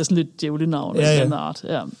rigtigt. Ja. Det er sådan lidt djævlig navn af den art.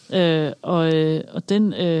 Ja. Og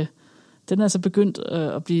den er altså begyndt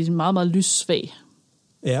at blive meget, meget lyssvag.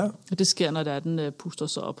 Ja. Og det sker, når den puster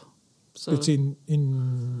sig op. Så det er til en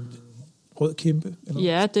rød kæmpe? Eller?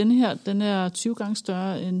 Ja, den er 20 gange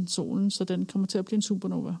større end solen, så den kommer til at blive en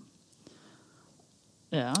supernova.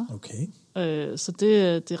 Ja. Okay. Så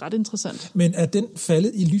det er ret interessant. Men er den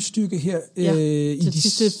faldet i lysstyrke her? Ja, i de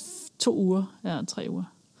sidste 2 uger. Ja, 3 uger.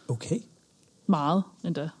 Okay. Meget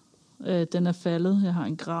endda. Den er faldet. Jeg har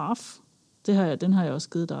en graf. Den har jeg også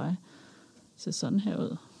givet dig. Så sådan her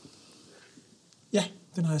ud. Ja,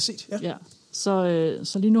 den har jeg set. Ja.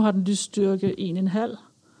 Så lige nu har den lysstyrke 1,5,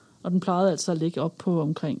 og den plejede altså at ligge op på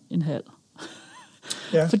omkring 1,5.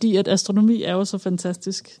 Ja. Fordi at astronomi er jo så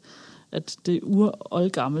fantastisk, at det er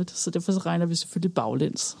uroldgammelt, så derfor så regner vi selvfølgelig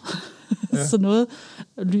baglæns. Ja. Så noget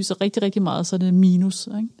lyser rigtig, rigtig meget, så er det minus.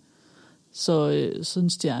 Ikke? Så en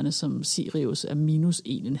stjerne som Sirius er minus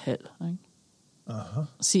 1,5. Ikke? Aha.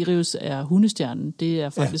 Sirius er hundestjernen. Det er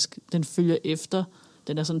faktisk, den følger efter.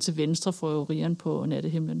 Den er sådan til venstre for Orion på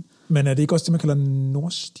nattehimlen. Men er det ikke også det, man kalder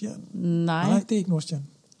Nordstjerne? Nej, det er ikke Nordstjerne.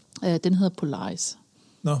 Den hedder Polaris.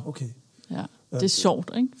 Nå, okay. Ja, det er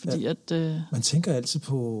sjovt, ikke? Fordi at man tænker altid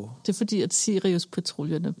på... Det er fordi, at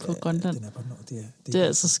Sirius-patruljerne på Grønland... Den er på det er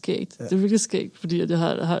altså skægt. Ja. Det er virkelig skægt, fordi at jeg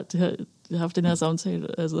har haft den her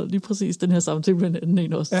samtale, altså lige præcis den her samtale med en anden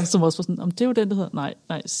en også, som også var sådan, det er jo den, der hedder...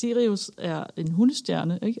 Nej, Sirius er en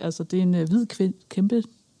hundestjerne, ikke? Altså, det er en hvid kæmpe...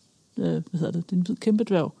 hvad hedder det? Det er en hvid kæmpe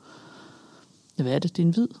dværg. Hvad er det? Det er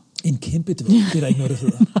en hvid... En kæmpe dværg? Det er der ikke noget, der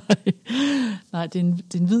hedder. Nej, det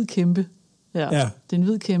er en hvid kæmpe. Ja. Det er en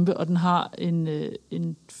hvid kæmpe, og den har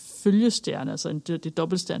en følgestjerne, altså det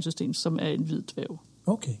dobbeltstjernesystem, som er en hvid dværg.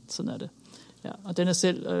 Okay. Sådan er det. Ja, og den er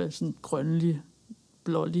selv sådan grønlig,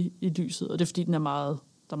 blålig i lyset, og det er fordi, der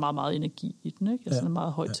er meget, meget energi i den, ikke? Altså den er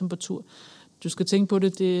meget høj temperatur. Du skal tænke på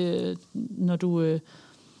det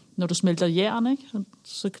når du smelter jern, ikke?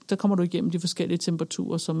 Så der kommer du igennem de forskellige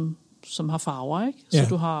temperaturer, som som har farver, ikke? Så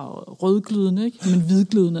du har rødglødende, ikke? Men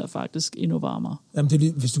hvidglødende er faktisk endnu varmere. Jamen, det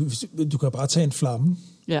er, hvis du kan bare tage en flamme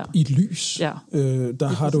i et lys. Ja. Der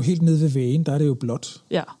har du helt nede ved vægen, der er det jo blåt.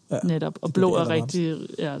 Ja, netop. Og blå er rigtig,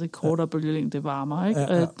 det er kortere bølgelængde, det varmer, ikke?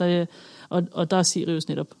 Ja. Og der er Sirius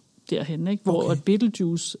netop derhen, ikke? Hvor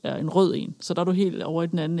Betelgeuse er en rød en, så der er du helt over i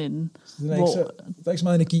den anden ende. Så der er ikke så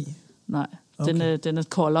meget energi? Nej, den er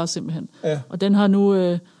koldere simpelthen. Ja. Og den har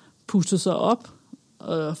nu pustet sig op,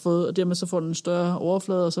 og dermed så får den en større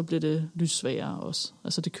overflade, og så bliver det lyssvagere også.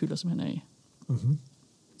 Altså det kylder simpelthen af. Mm-hmm.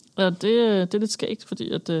 Og det er lidt skægt,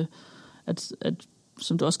 fordi at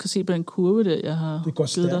som du også kan se på den kurve, der jeg har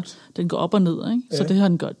givet dig, den går op og ned, ikke? Ja. Så det har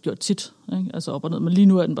den gjort tit, ikke? Altså op og ned. Men lige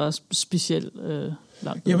nu er den bare specielt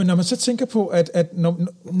langt ned. Jamen når man så tænker på, at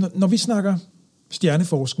når vi snakker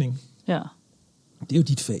stjerneforskning, det er jo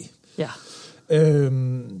dit fag. Ja.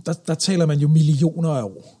 Der taler man jo millioner af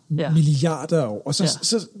år, milliarder af år. Og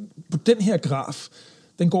så på den her graf,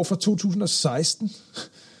 den går fra 2016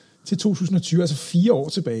 til 2020, altså 4 år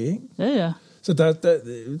tilbage. Ikke? Ja. Så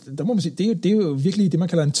der må man sige, det er jo virkelig det, man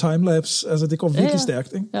kalder en timelapse. Altså det går virkelig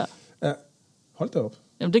stærkt. Ikke? Ja. Hold da op.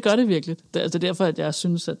 Jamen det gør det virkelig. Det er derfor, at jeg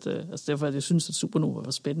synes, at supernova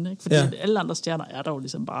var spændende. Ikke? Fordi alle andre stjerner er der jo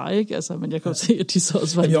ligesom bare, ikke? Altså, men jeg kan jo se, at de så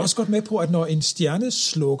også var... Men jeg er også godt med på, at når en stjerne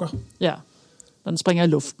slukker... Ja, når den springer i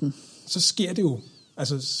luften. Så sker det jo...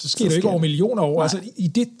 Altså, så sker det jo ikke over millioner år. Nej. Altså, i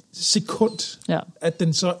det sekund, at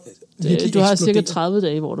den så virkelig du har eksploderer. cirka 30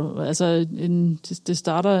 dage, hvor du... Altså, det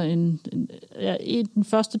starter den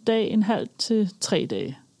første dag, 1,5 til 3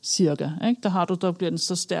 dage, cirka. Ikke? Der bliver den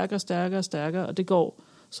så stærkere, og det går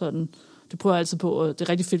sådan... Du prøver altid på, og det er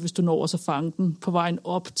rigtig fedt, hvis du når at så fange den på vejen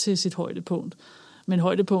op til sit højdepunkt. Men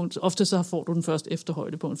højdepunkt, ofte så får du den først efter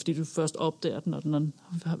højdepunkt, fordi du først opdager den, når den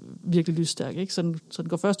er virkelig lysstærk. Ikke? Så den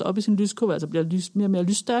går først op i sin lyskurve, altså bliver mere og mere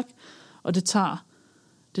lysstærk, og det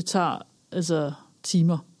tager altså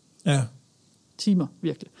timer. Ja. Timer,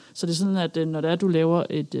 virkelig. Så det er sådan, at når du laver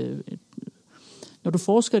når du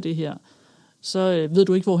forsker det her, så ved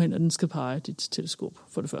du ikke, hvorhen den skal pege, dit teleskop,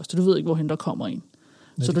 for det første. Du ved ikke, hvorhen der kommer en.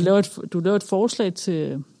 Så du laver et forslag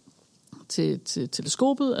til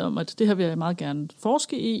teleskopet, om at det her vil jeg meget gerne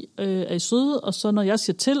forske i, er I søde, og så når jeg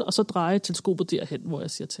siger til, og så drejer teleskopet derhen, hvor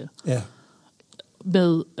jeg siger til. Ja.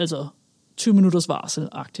 Med, 20 minutters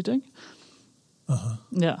varsel-agtigt, ikke? Aha.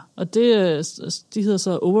 Ja, og de hedder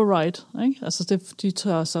så override, ikke? Altså de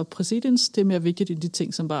tager så precedence, det er mere vigtigt end de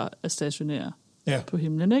ting, som bare er stationære på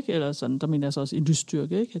himlen, ikke? Eller sådan, der mener jeg så også i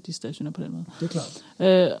lysstyrke, ikke? At de er stationære på den måde. Det er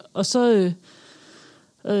klart. Og så...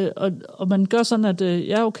 Og man gør sådan, at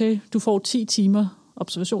du får 10 timer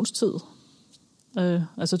observationstid.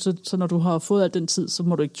 Så når du har fået al den tid, så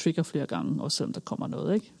må du ikke trigger flere gange, også selvom der kommer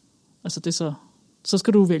noget, ikke? Altså det så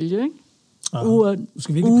skal du vælge, ikke? Du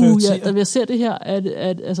skal virkelig prioritere. Ja, da jeg ser det her,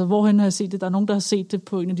 altså hvorhen har jeg set det? Der er nogen, der har set det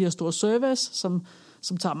på en af de her store surveys,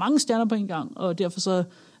 som tager mange stjerner på en gang, og derfor så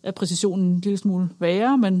er præcisionen en lille smule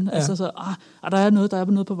værre, men der er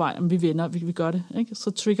noget på vej, om vi vender, vi gør det, ikke?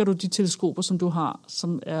 Så trigger du de teleskoper, som du har,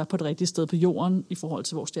 som er på det rigtige sted på jorden, i forhold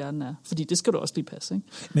til, hvor stjernen er. Fordi det skal du også lige passe, ikke?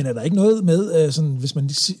 Men er der ikke noget med, sådan, hvis man...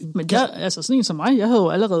 Men sådan en som mig, jeg havde jo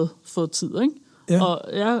allerede fået tid, ikke? Ja.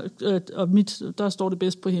 Og der står det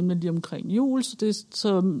bedst på himlen lige omkring jul,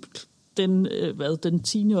 så den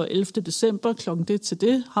 10. og 11. december, klokken det til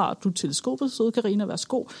det, har du teleskopet, så Karina,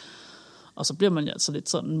 værsgo. Og så bliver man altså lidt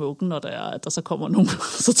sådan mukken, når at der så kommer nogen,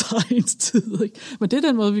 så tager ens tid, ikke? Men det er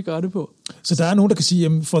den måde, vi gør det på. Så der er nogen, der kan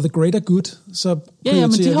sige, for the greater good, så ja,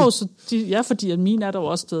 men de har jo så... fordi at mine er der jo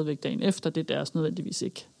også stadigvæk dagen efter, det er deres nødvendigvis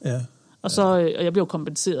ikke. Ja. Og jeg bliver jo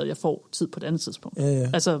kompenseret, jeg får tid på et andet tidspunkt. Ja.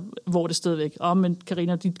 Altså, hvor det stadigvæk... men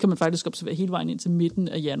Karina, de kan man faktisk observere hele vejen ind til midten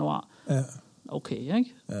af januar. Ja. Okay,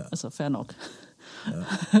 ikke? Ja. Altså, fair nok.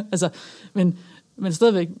 Ja. Men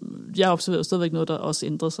stadigvæk, jeg observerer stadigvæk noget, der også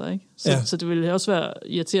ændrer sig, ikke? Så det ville også være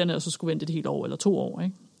irriterende, at så skulle vente det helt år eller 2 år,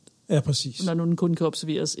 ikke? Ja, præcis. Når nu den kun kan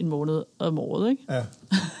observeres en måned om året, ikke? Ja.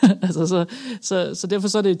 Så derfor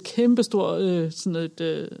så er det et kæmpestort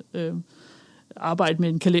arbejde med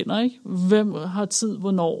en kalender, ikke? Hvem har tid,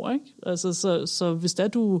 hvornår, ikke? Altså, så hvis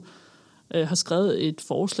du har skrevet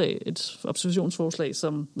et observationsforslag,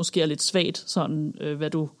 som måske er lidt svagt, sådan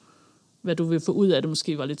hvad du vil få ud af det,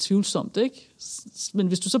 måske var lidt tvivlsomt, ikke? Men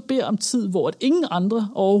hvis du så beder om tid, hvor at ingen andre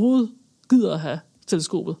overhovedet gider at have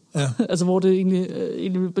teleskopet, altså hvor det egentlig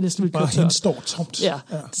næsten vil køre tørt. Bare hen står tomt. Ja,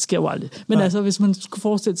 det sker jo aldrig. Men altså, hvis man skulle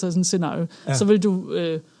forestille sig sådan et scenario, så vil du,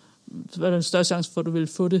 hvad er den større chance for, at du vil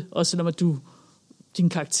få det, også selvom at din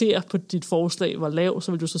karakter på dit forslag var lav,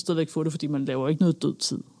 så vil du så stadigvæk få det, fordi man laver ikke noget død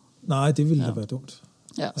tid. Nej, det ville da være dumt.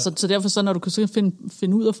 Ja. Så derfor så, når du kan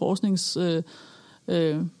finde ud af forsknings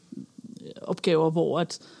opgaver, hvor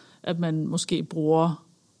at man måske bruger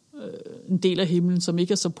en del af himlen, som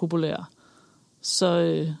ikke er så populær, så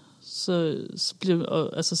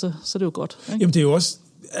er det jo godt. Ikke? Jamen det er jo også,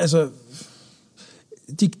 altså,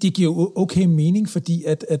 det giver jo okay mening, fordi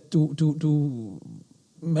at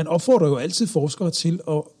man opfordrer jo altid forskere til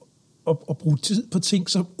at bruge tid på ting,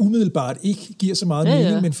 som umiddelbart ikke giver så meget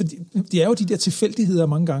mening, men fordi, det er jo de der tilfældigheder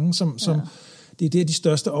mange gange, som det er der de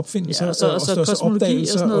største opfindelser og største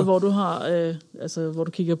opdagelser. Og sådan noget, hvor du har, hvor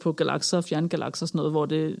du kigger på galakser og fjerne galakser, sådan noget, hvor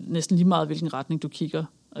det er næsten lige meget, hvilken retning du kigger,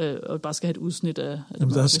 og bare skal have et udsnit af det.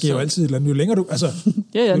 Jamen, der sker jo altid et eller andet. Jo længere du, altså,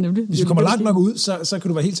 nemlig. Hvis du kommer langt nok ud, så kan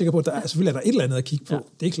du være helt sikker på, at selvfølgelig er der et eller andet at kigge på. Ja.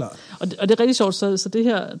 Det er klart. Og det er rigtig sjovt, så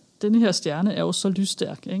denne her stjerne er jo så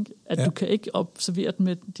lysstærk, ikke? At du kan ikke observere den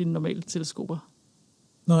med dine normale teleskoper.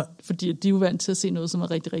 Nej. Fordi de er jo vant til at se noget, som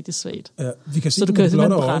er rigtig, rigtig svagt. Ja, vi kan se den med det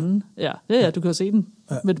blotte øje. Ja, du kan jo se den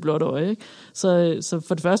med det blotte øje. Ikke? Så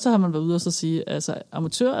for det første har man været ude og så sige, altså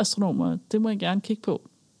amatørastronomer, det må I gerne kigge på.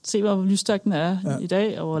 Se, hvor lysstærk den er i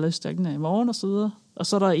dag, og hvor lysstærk den er i morgen, og så videre. Og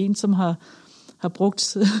så er der en, som har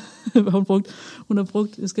brugt, hun har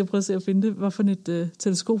brugt, jeg skal prøve at se at finde det, hvad for et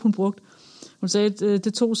teleskop hun brugte. Hun sagde, at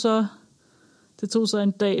det tog så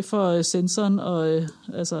en dag for sensoren og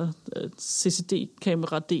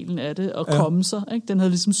CCD-kameradelen af det at komme sig. Ikke? Den havde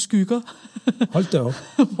ligesom skygger. Hold da op.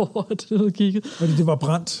 Hvor det havde kigget. Fordi det var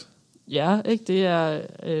brændt. Ja, ikke? Det er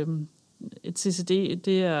et CCD,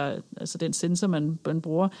 det er altså den sensor, man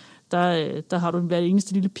bruger. Der har du hver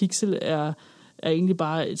eneste lille pixel er egentlig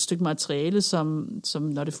bare et stykke materiale, som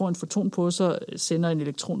når det får en foton på sig, sender en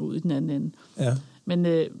elektron ud i den anden ende. Ja. Men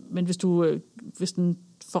hvis den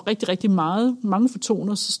får rigtig, rigtig mange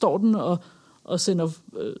fotoner, så står den og sender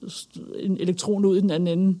en elektron ud i den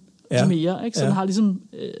anden ende mere. Ikke? Så den har ligesom,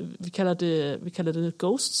 vi kalder det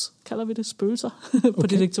ghosts, kalder vi det, spøgelser på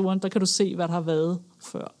detektoren. Der kan du se, hvad der har været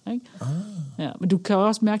før. Ikke? Ja, men du kan jo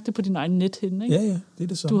også mærke det på din egen nethinde. Ikke? Ja, det er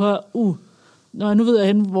det så. Du har, nu ved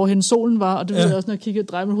jeg, hvorhen solen var, og det ved jeg også, når jeg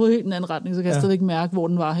drejer mit hoved helt i den anden retning, så kan jeg stadigvæk mærke, hvor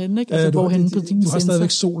den var henne. Ikke? Altså, hvorhen på din du har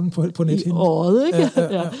stadigvæk solen på nethinden. I året, ikke?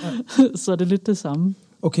 Ja. Så er det lidt det samme.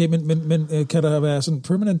 Okay, men kan der være sådan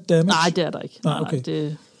permanent damage? Nej, det er der ikke. Nej, okay.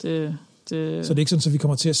 Det så det er ikke sådan, at vi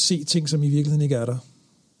kommer til at se ting, som i virkeligheden ikke er der?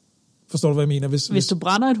 Forstår du, hvad jeg mener? Hvis du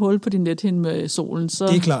brænder et hul på din nethinde med solen, så...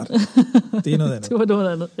 Det er klart. Det er noget andet. Det var noget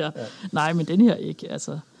andet, ja. Nej, men den her ikke,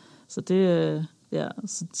 altså. Så det... Ja,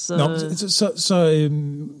 så nu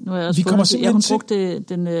har jeg også hun brugte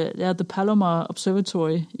The Palomar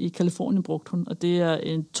Observatory i Californien brugte hun, og det er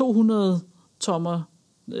en 200 tommer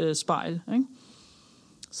spejl, ikke?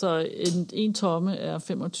 Så en tomme er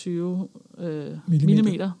 25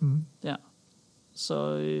 millimeter. Mm. Ja.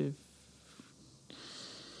 Så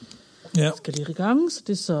skal lige i gang, så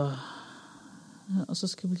det er så... Og så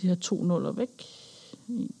skal vi lige have 2 nuller væk.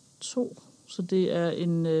 1, 2. Så det er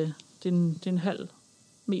en halv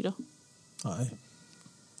meter. Nej.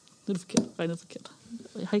 Det er regnet forkert.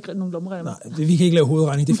 Jeg har ikke nogen lommeregner. Nej, vi kan ikke lave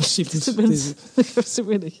hovedregning. Det er for simpelt. Det kan vi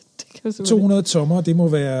simpelthen ikke. 200 tommer, det må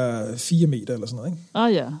være 4 meter eller sådan noget, ikke?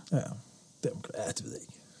 Ja. Ja, det ved jeg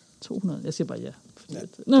ikke. 200, jeg siger bare ja.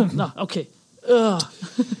 Nå, okay.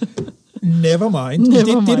 Never mind.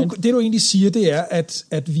 Det du egentlig siger, det er,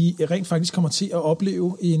 at vi rent faktisk kommer til at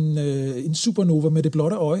opleve en supernova med det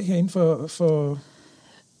blotte øje herinde for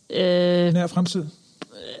nær fremtid.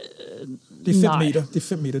 Det er 5 meter. Det er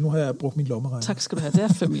 5 meter. Nu har jeg brugt min lommeregner. Tak skal du have. Det er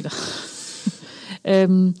 5 meter.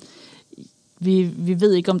 Vi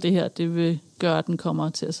ved ikke, om det her det vil gøre, at den kommer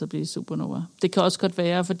til at så blive supernova. Det kan også godt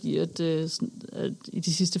være, fordi at i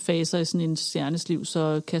de sidste faser i sådan en stjernes liv,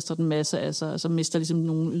 så kaster den masser af sig, og så mister ligesom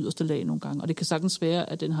nogle yderste lag nogle gange. Og det kan sagtens være,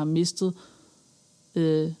 at den har mistet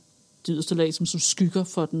det yderste lag, som skygger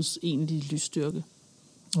for dens egentlige lysstyrke.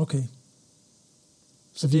 Okay.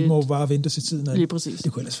 Så vi må bare vente til tiden. Lige præcis.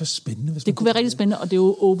 Det kunne ellers være spændende. Det kunne være rigtig spændende, og det er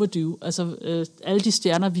jo overdue. Altså, alle de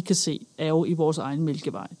stjerner, vi kan se, er jo i vores egen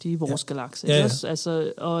mælkevej. De er i vores galakse. Ja.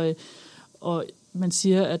 Altså, og man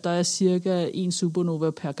siger, at der er cirka 1 supernova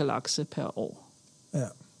per galakse per år. Ja.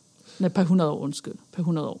 Nej, per 100 år, undskyld. Per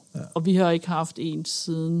 100 år. Ja. Og vi har ikke haft en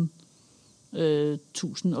siden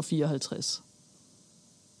 1054.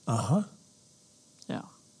 Aha. Ja.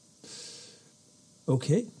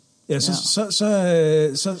 Okay. Ja,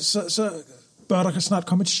 så bør der snart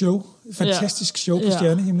komme et show. Et fantastisk show på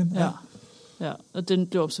stjernehimlen. Ja, og den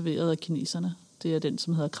blev observeret af kineserne. Det er den,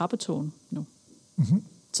 som hedder Krabbetågen nu. Mm-hmm.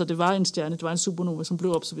 Så det var en stjerne, det var en supernova, som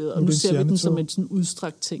blev observeret. Og nu ser vi den som en sådan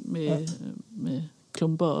udstrakt ting med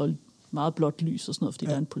klumper og meget blåt lys og sådan noget, fordi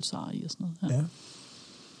der er en pulsar i og sådan noget.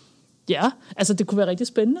 Ja, altså det kunne være rigtig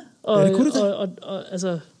spændende. Og, det kunne det. Og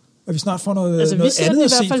altså... Og vi snart får noget andet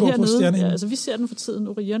at se på stjernehimlen. Ja, altså vi ser den for tiden,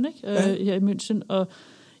 Orion, ikke? Her i München, og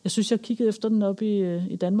Jeg synes, jeg kiggede efter den op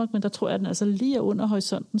i Danmark, men der tror jeg, at den altså lige er under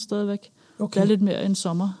horisonten stadigvæk. Okay. Det er lidt mere en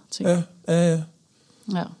sommerting. Ja.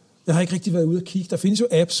 Ja. Jeg har ikke rigtig været ude at kigge. Der findes jo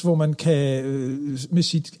apps, hvor man kan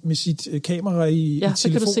med sit kamera i telefonen, så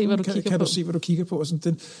kan du se, hvad du kigger på. Kan du se, hvad du kigger på. Og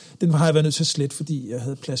sådan, den har jeg været nødt til at slette, fordi jeg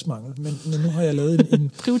havde pladsmangel. Men nu har jeg lavet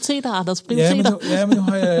en prioriteter, Anders, prioriteter. Men nu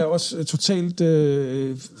har jeg også totalt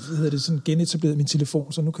sådan genetableret min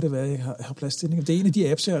telefon, så nu kan det være, at jeg har plads til den. Det er en af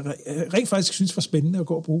de apps, jeg rent faktisk synes var spændende at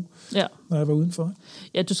gå og bruge, når jeg var udenfor.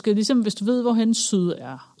 Ja, du skal ligesom, hvis du ved, hvor hen syd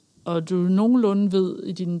er, og du nogenlunde ved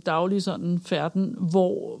i din daglige sådan færden,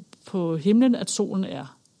 hvor på himlen, at solen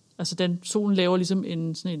er. Altså solen laver ligesom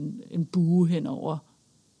en bue hen over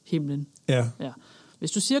himlen. Ja.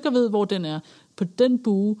 Hvis du cirka ved, hvor den er, på den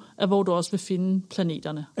bue er, hvor du også vil finde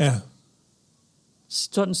planeterne. Ja.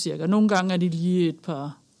 Sådan cirka. Nogle gange er de lige et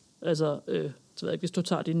par, altså, så ved jeg ikke, hvis du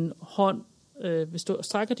tager din hånd, hvis du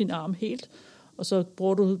strækker din arm helt, og så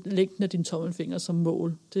bruger du længden af din tommelfinger som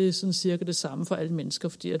mål. Det er sådan cirka det samme for alle mennesker,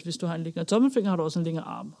 fordi at hvis du har en længere tommelfinger, har du også en længere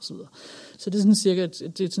arm, og så videre. Så det er sådan cirka,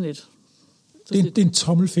 det er sådan et... Det er en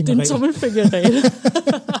tommelfingerregel. Det er en tommelfingerregel.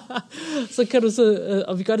 Så kan du så,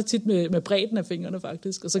 og vi gør det tit med bredden af fingrene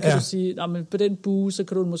faktisk, og så kan du sige, men på den bue, så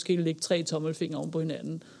kan du måske lægge 3 tommelfingre oven på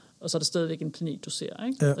hinanden, og så er der stadigvæk en planet, du ser,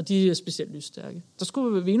 ikke? Ja. Og de er specielt lysstærke. Der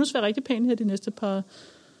skulle Venus være rigtig pæn her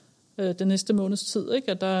den næste måneds tid,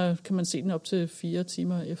 ikke? Og der kan man se den op til 4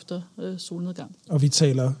 timer efter solnedgang. Og vi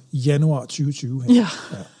taler januar 2020 her. Ja.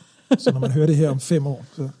 Så når man hører det her om 5 år,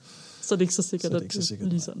 så er det ikke så sikkert, at det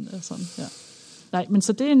lige sådan er sådan. Ja. Nej, men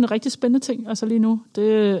så det er en rigtig spændende ting, altså lige nu.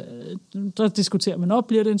 Der diskuterer man,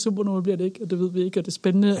 bliver det en supernova, bliver det ikke, og det ved vi ikke, og det er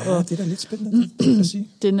spændende. Ja, og det er da lidt spændende, det at sige.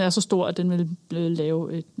 Den er så stor, at den vil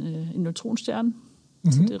lave en neutronstjerne.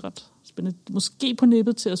 Så det er ret spændende. Måske på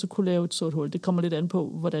nippet til at så kunne lave et sort hul. Det kommer lidt an på,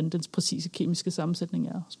 hvordan dens præcise kemiske sammensætning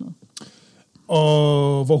er. Og sådan noget.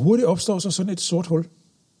 Og hvor hurtigt opstår så sådan et sort hul?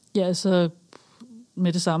 Ja, altså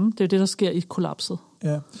med det samme. Det er jo det, der sker i kollapset.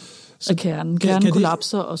 Ja. Så kernen kan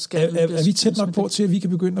kollapser og skal... Er vi tæt nok på til, at vi kan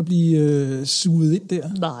begynde at blive suget ind der?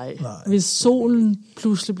 Nej. Hvis solen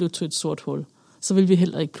pludselig blev til et sort hul, så vil vi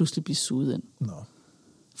heller ikke pludselig blive suget ind. Nå.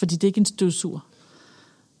 Fordi det er ikke en støvsuger.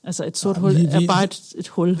 Altså et sort hul er bare et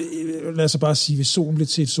hul. Lad os bare sige, hvis solen blev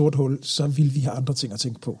til et sort hul, så vil vi have andre ting at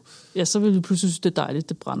tænke på. Ja, så vil vi pludselig synes, det er dejligt,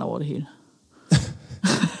 det brænder over det hele.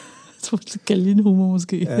 Så kan lide en humor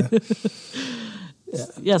måske. Ja.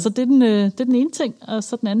 Ja, så det er den ene ting. Og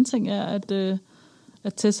så den anden ting er,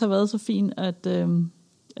 at Tess har været så fin, at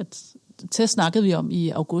Tess snakkede vi om i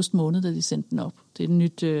august måned, da de sendte den op. Det er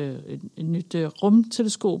et nyt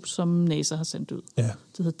rumteleskop, som NASA har sendt ud. Ja.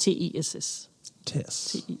 Det hedder TESS.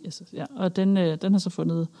 TESS, ja. Og den har så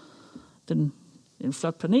fundet en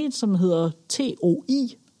flot planet, som hedder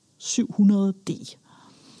TOI 700D.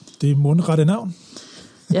 Det er mundrette navn.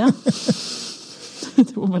 Ja,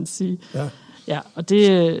 det må man sige. Ja, og det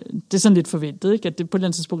er sådan lidt forventet, ikke? At det, på et eller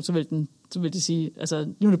andet tidspunkt, så vil de sige, altså,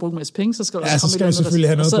 nu har de brugt en masse penge, så skal der også komme et eller andet. Selvfølgelig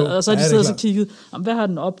have noget på. Og så har de siddet og kigget, hvad har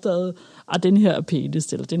den opdaget? Den her er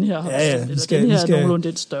pænest, eller den her har eller den her er nogenlunde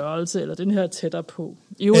den størrelse, eller den her er tættere på.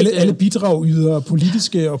 Alle bidragydere,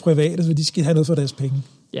 politiske og private, så de skal have noget for deres penge.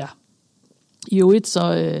 Ja. I øvrigt,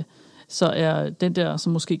 så er den der,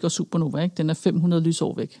 som måske går supernova, ikke? Den er 500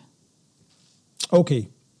 lysår væk. Okay.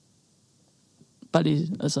 Bare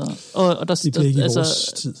lige, altså... Og der, det bliver ikke i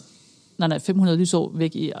vores tid. Nej, 500 lysår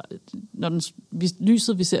væk i...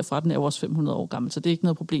 Lyset, vi ser fra den, er jo også 500 år gammel, så det er ikke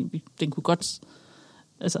noget problem. Den kunne godt...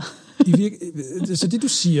 Altså... Så det, du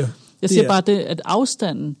siger... Jeg siger bare det, at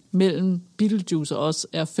afstanden mellem Betelgeuse og os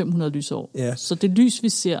er 500 lysår. Ja. Så det lys, vi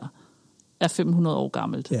ser, er 500 år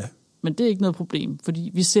gammelt. Ja. Men det er ikke noget problem,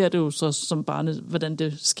 fordi vi ser det jo så som barnet, hvordan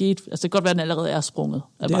det skete. Altså det kan godt være, at den allerede er sprunget.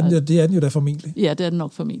 Det er den jo da formentlig. Ja, det er den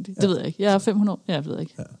nok formentlig. Ja. Det ved jeg ikke. Jeg er 500 år. Ja, jeg ved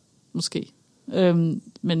ikke. Ja. Måske.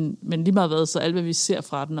 Men lige meget hvad, så alt hvad vi ser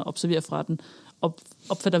fra den og observerer fra den,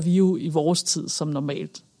 opfatter vi jo i vores tid som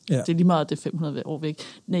normalt. Ja. Det er lige meget, det er 500 år væk.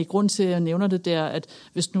 Nej, grund til, at jeg nævner det, det er, at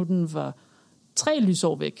hvis nu den var 3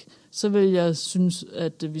 lysår væk, så vil jeg synes,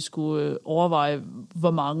 at vi skulle overveje,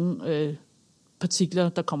 hvor mange partikler,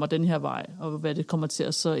 der kommer den her vej, og hvad det kommer til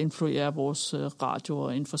at så influere vores radio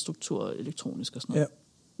og infrastruktur elektronisk og sådan noget. Ja.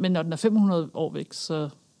 Men når den er 500 år væk,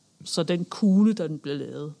 så den kugle, der den bliver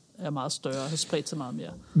lavet, er meget større og har spredt sig meget mere.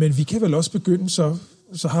 Men vi kan vel også begynde, så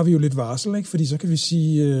har vi jo lidt varsel, ikke? Fordi så kan vi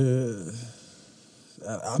sige,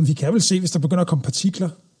 vi kan vel se, hvis der begynder at komme partikler.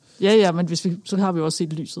 Ja, men så har vi jo også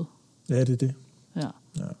set lyset. Ja, det er det. Ja.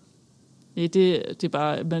 Ja, det er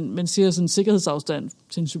bare, man siger sådan en sikkerhedsafstand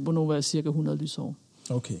til en supernova er cirka 100 lysår.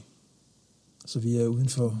 Okay. Så vi er uden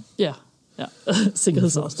for... Ja.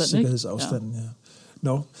 Sikkerhedsafstand, Sikkerhedsafstanden, ja.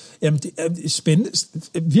 Jamen, det er spændende.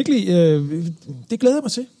 Virkelig, det glæder jeg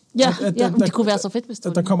mig til. Ja, det kunne være så fedt, hvis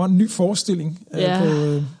der kommer en ny forestilling på...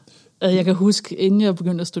 Jeg kan huske, inden jeg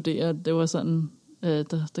begyndte at studere, det var sådan...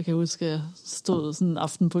 Der kan jeg huske, at jeg stod sådan en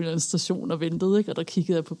aften på en eller anden station og ventede, ikke? Og der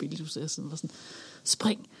kiggede jeg på bilhuset, og sådan var sådan,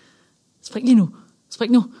 spring lige nu,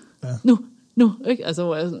 nu, ikke? Altså,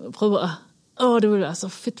 hvor jeg prøvede at, det ville være så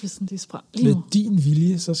fedt, hvis den lige sprang lige nu. Med din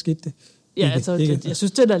vilje, så skete det. Ja, altså, jeg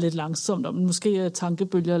synes, det er lidt langsomt, men måske er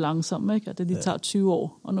tankebølger langsomme, ikke? At det lige tager 20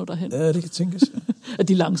 år at nå derhen. Ja, det kan tænkes. At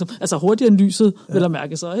de er langsomme. Altså hurtigere end lyset, vil jeg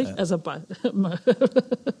mærke så, ikke? Ja. Altså bare...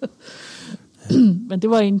 Men det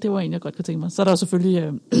var en, jeg godt kunne tænke mig. Så er der jo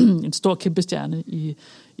selvfølgelig en stor kæmpe stjerne i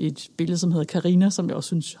et billede, som hedder Carina, som jeg også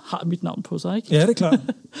synes har mit navn på sig, ikke? Ja, det er klart.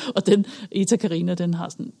 Og den, Eta Carina, den har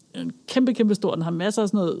sådan en kæmpe stor, den har masser af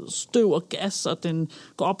sådan noget støv og gas, og den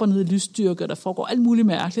går op og ned i lysstyrke, og der foregår alt muligt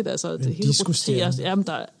mærkeligt, altså det hele roteres, men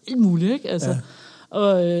der er alt muligt, ikke? Altså,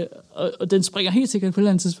 ja. Og den springer helt sikkert på et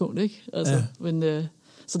eller andet tidspunkt, ikke? Altså, ja. Men,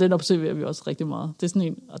 så den observerer vi også rigtig meget. Det er sådan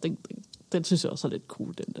en, og den synes jeg også er lidt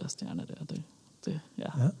cool, den der stjerne der. Ja.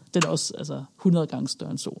 Den er også 100 gange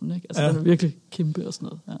større end solen, ikke? Altså, den er virkelig kæmpe og sådan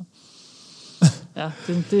noget. Ja,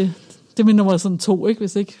 det er min nummer sådan 2, ikke?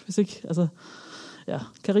 Hvis ikke, altså... Ja,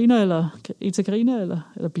 Carina eller Eta Carina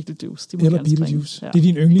eller Beetlejuice. De må eller Beetlejuice. Ja. Det er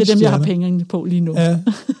din yndlingsstjerne. Det er dem, jeg har penge på lige nu. Ja,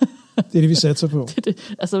 det er det, vi satser på. det.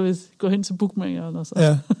 Altså, hvis vi går hen til bookmakeren og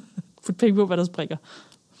så få penge på, hvad der springer.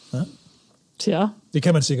 Ja. Tja. Det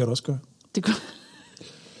kan man sikkert også gøre. Det kan...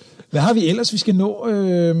 Hvad har vi ellers, vi skal nå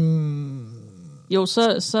jo,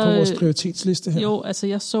 så på vores prioritetsliste her? Jo, altså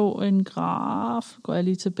jeg så en graf, går jeg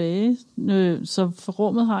lige tilbage. Så for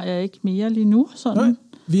rummet har jeg ikke mere lige nu. Sådan. Nej,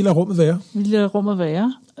 vi lader rummet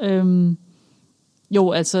være.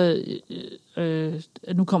 Jo, altså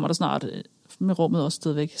nu kommer der snart med rummet også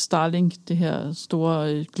stadigvæk. Starlink, det her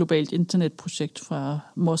store globalt internetprojekt fra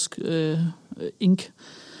Musk Inc.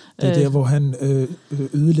 Det er der, hvor han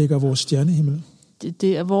ødelægger vores stjernehimmel.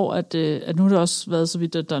 Det er, hvor at nu har det også været så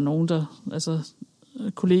vidt, at der er nogen, der, altså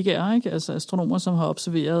kollegaer, ikke? Altså astronomer, som har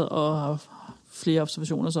observeret og har flere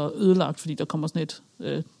observationer, så ødelagt, fordi der kommer sådan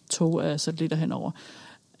et tog af satellitter henover.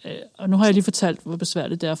 Og nu har jeg lige fortalt, hvor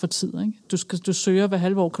besværligt det er for tid, ikke? Du søger hver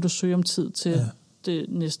halve år, kan du søge om tid til det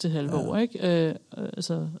næste halve år, ikke?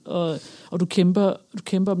 Og du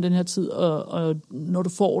kæmper om den her tid, og når du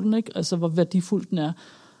får den, ikke? Altså hvor værdifuld den er.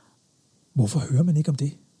 Hvorfor hører man ikke om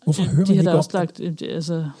det? Hvorfor hører man ikke om det? Lagt,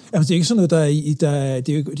 altså, det er ikke sådan noget, der er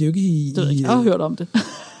jo ikke i... Jeg har hørt om det.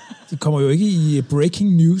 Det kommer jo ikke i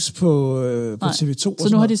breaking news på TV2. Så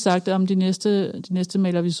nu har de sagt, at de næste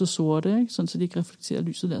maler vi så sorte, ikke? Sådan, så de ikke reflekterer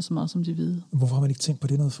lyset der så meget, som de hvide. Hvorfor har man ikke tænkt på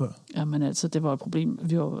det noget før? Jamen altså, det var et problem.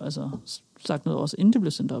 Vi har sagt noget også, inden det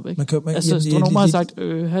blev sendt op, ikke? Astronomer har sagt,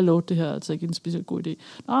 hallo, det her er altså ikke en specielt god idé.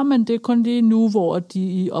 Nå, men det er kun lige nu, hvor de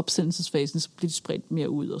i opsendelsesfasen, så bliver de spredt mere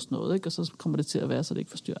ud og sådan noget, ikke? Og så kommer det til at være, så det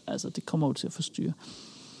ikke forstyrrer. Altså, det kommer jo til at forstyrre.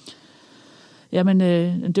 Jamen,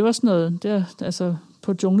 det var sådan noget, det er, altså,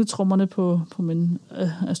 på jungletrummerne på min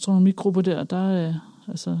astronomigruppe der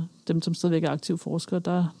altså dem, som stadigvæk er aktive forskere,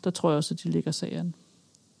 der tror jeg også, at de ligger sagen.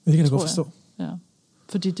 Men det kan jeg godt forstå. Ja,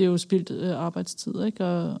 fordi det er jo spildt arbejdstid, ikke?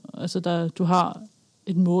 Og altså, du har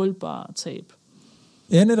et målbart tab.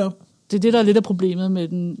 Ja, netop. Det er det, der er lidt af problemet med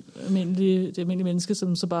det almindelige menneske,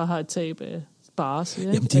 som så bare har et tab af bare,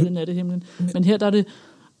 siger, ikke? Alle nattehimlen. Men her der er det,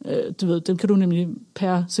 du ved, dem kan du nemlig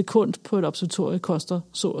per sekund på et observatorium koster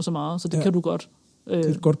så og så meget, så det kan du godt det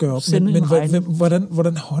kan du godt gøre op. Men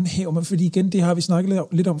hvordan håndhæver man? Fordi igen, det har vi snakket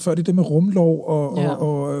lidt om før, det med rumlov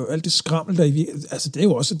og alt det skrammel, der i... Altså,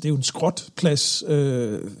 det er jo en skrotplads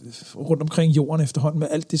rundt omkring jorden efterhånden, med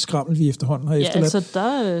alt det skrammel, vi efterhånden har efterladt.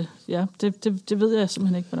 Altså, det ved jeg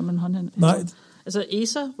simpelthen ikke, hvordan man håndhæver. Nej. Altså,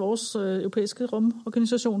 ESA, vores europæiske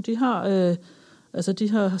rumorganisation, de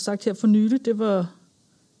har sagt her for nylig, det var...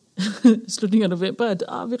 slutningen af november, at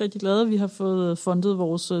vi er rigtig glade, at vi har fået fundet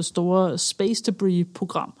vores store Space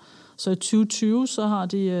Debris-program. Så i 2020, så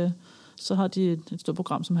har de et stort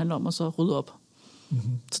program, som handler om at så rydde op.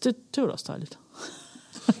 Mm-hmm. Så det er jo også dejligt.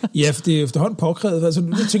 Ja, for det er efterhånden påkrævet. Altså,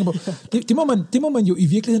 jeg tænker på, det må man jo i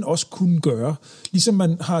virkeligheden også kunne gøre. Ligesom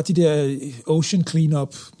man har de der ocean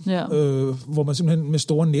cleanup, hvor man simpelthen med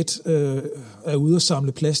store net er ude og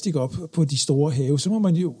samle plastik op på de store have. Så må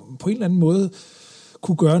man jo på en eller anden måde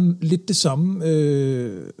kunne gøre lidt det samme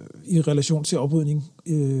i relation til oprydning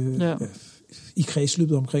i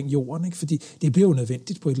kredsløbet omkring jorden, ikke? Fordi det bliver jo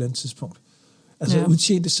nødvendigt på et eller andet tidspunkt. Altså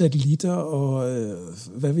udtjente satellitter og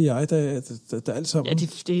hvad ved jeg, der alt sammen... Ja,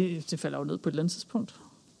 det falder jo ned på et eller andet tidspunkt.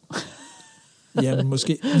 Ja, men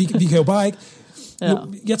måske. Vi kan jo bare ikke... Ja.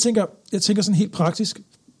 Jeg tænker sådan helt praktisk.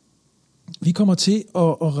 Vi kommer til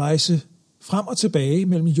at rejse frem og tilbage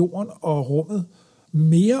mellem jorden og rummet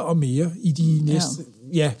mere og mere i de næste,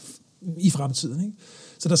 i fremtiden. Ikke?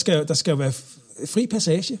 Så der skal jo være fri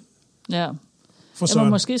passage. Ja. Men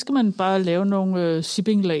måske skal man bare lave nogle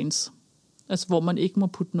shipping lanes, altså hvor man ikke må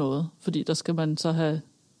putte noget, fordi der skal man så have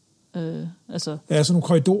sådan nogle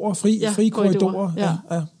korridorer, fri korridorer. Ja.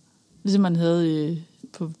 Ligesom man havde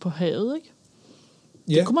på havet, ikke?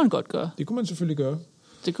 Ja. Det kunne man godt gøre. Det kunne man selvfølgelig gøre.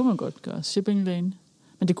 Det kunne man godt gøre. Shipping lane.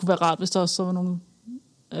 Men det kunne være rart, hvis der også var nogle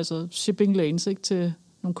shipping lanes, ikke, til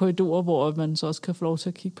nogle korridorer, hvor man så også kan få lov til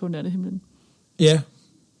at kigge på nattehimlen. Ja.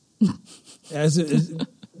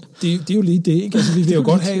 Det er jo lige det, ikke? Altså, vi vil jo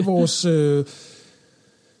godt have vores...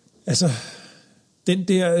 den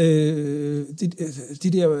der... de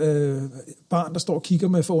der barn, der står og kigger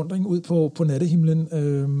med forundring ud på nattehimlen,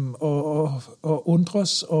 og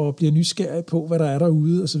undres og bliver nysgerrig på, hvad der er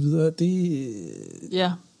derude, og så videre. Det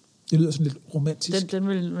lyder sådan lidt romantisk. Den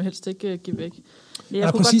vil man helst ikke give væk.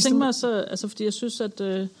 Jeg kunne godt tænke mig, fordi jeg synes, at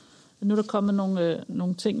nu er der kommet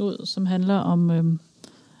nogle ting ud, som handler om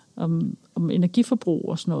energiforbrug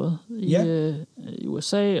og sådan noget i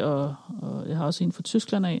USA, og jeg har også en fra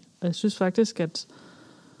Tyskland af. Og jeg synes faktisk, at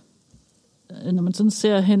når man sådan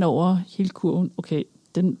ser hen over hele kurven, okay,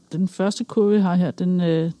 den første kurve, jeg har her,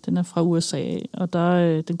 den er fra USA, og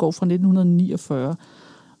den går fra 1949.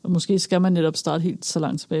 Og måske skal man netop starte helt så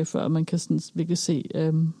langt tilbage, før man kan sådan virkelig se,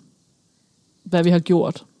 hvad vi har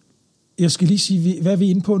gjort. Jeg skal lige sige, hvad er vi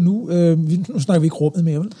inde på nu? Nu snakker vi ikke rummet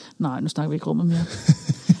mere, vel? Nej, nu snakker vi ikke rummet mere.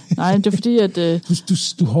 Nej, det er fordi, at...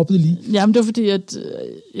 Du hoppede lige. Jamen, det var fordi, at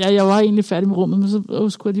jeg var egentlig færdig med rummet, men så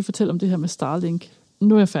skulle jeg lige fortælle om det her med Starlink.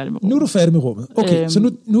 Nu er jeg færdig med rummet. Nu er du færdig med rummet. Okay,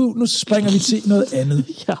 så nu springer vi til noget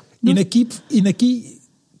andet. Ja. Energikilder.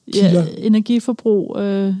 Ja, energiforbrug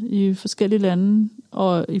i forskellige lande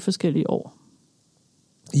og i forskellige år.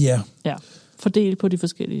 Ja. Ja, fordelt på de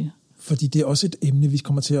forskellige. Fordi det er også et emne, vi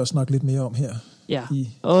kommer til at snakke lidt mere om her. Ja,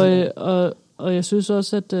 og jeg synes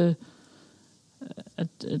også,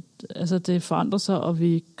 at det forandrer sig, og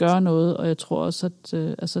vi gør noget, og jeg tror også,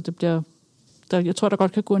 at det bliver... Jeg tror, der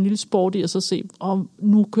godt kan gå en lille sport i at så se,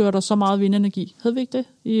 nu kører der så meget vindenergi. Havde vi ikke det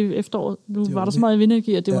i efteråret? Nu var der så meget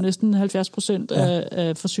vindenergi, at det var næsten 70%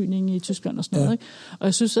 af forsyningen i Tyskland og sådan noget. Ikke? Og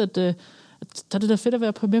jeg synes, at der er det da fedt at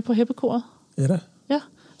være med på heppekoret. Ja da. Ja,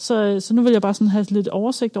 så nu vil jeg bare sådan have lidt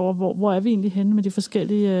oversigt over, hvor er vi egentlig henne med de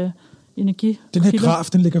forskellige energi. Den her graf,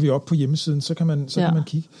 den lægger vi op på hjemmesiden, så kan man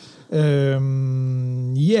kigge.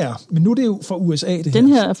 Men nu er det jo fra USA, det her. Den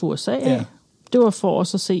her er fra USA, ja. Det var for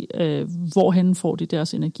os at se, hvorhen får de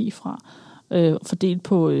deres energi fra. Fordelt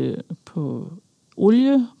på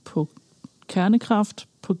olie, på kernekraft,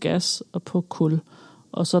 på gas og på kul.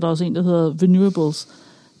 Og så er der også en, der hedder renewables.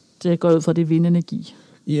 Det går ud fra det vindenergi.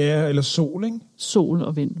 Ja, eller sol, ikke? Sol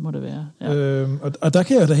og vind må det være. Ja. Og der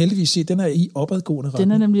kan jeg da heldigvis se, at den er i opadgående retning.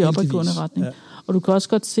 Den er nemlig i opadgående retning. Ja. Og du kan også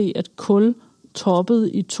godt se, at kul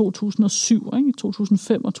toppede i 2007, ikke? I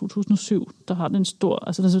 2005 og 2007, der har den en stor,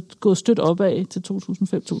 altså den er gået stødt opad til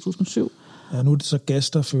 2005-2007. Ja, nu er det så gas,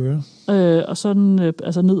 der fører. Og så er den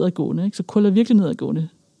nedadgående, ikke? Så kul er virkelig nedadgående.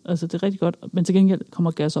 Altså det er rigtig godt, men til gengæld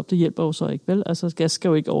kommer gas op, det hjælper jo så ikke, vel? Altså gas skal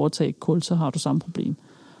jo ikke overtage kul, så har du samme problem.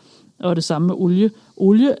 Og det samme med olie.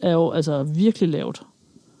 Olie er jo altså virkelig lavt.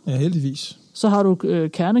 Ja, heldigvis. Så har du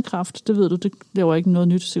kernekraft, det ved du, det laver ikke noget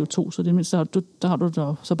nyt CO2, så det mindste der har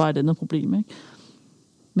du så bare et andet problem, ikke?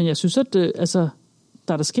 Men jeg synes, at der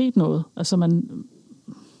er der sket noget. Altså man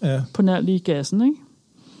på nær lige gassen, ikke?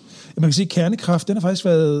 Ja, man kan sige, at kernekraft, den har faktisk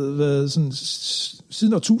været sådan,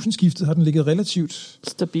 siden årtusindskiftet har den ligget relativt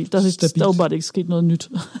stabilt. Der er jo bare ikke sket noget nyt.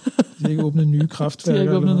 De har ikke åbnet nye kraftværker. De har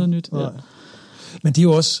ikke åbnet noget nyt, ja. Men det er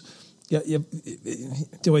jo også...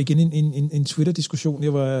 det var igen en Twitter-diskussion,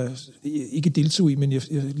 jeg var ikke deltog i, men jeg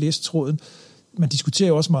læste tråden. Man diskuterer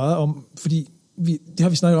jo også meget om, fordi det har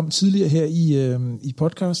vi snakket om tidligere her i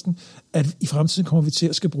podcasten, at i fremtiden kommer vi til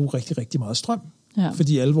at skal bruge rigtig, rigtig meget strøm. Ja.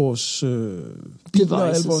 Fordi alle vores biler,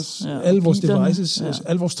 alle vores devices,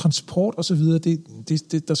 al vores transport og så videre,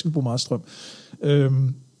 der skal vi bruge meget strøm.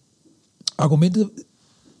 Argumentet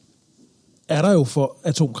er der jo for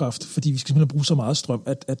atomkraft, fordi vi skal simpelthen bruge så meget strøm,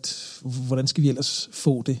 at hvordan skal vi ellers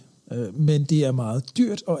få det? Men det er meget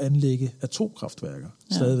dyrt at anlægge atomkraftværker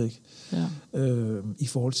stadigvæk, i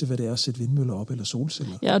forhold til, hvad det er at sætte vindmøller op eller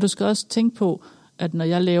solceller. Ja, og du skal også tænke på, at når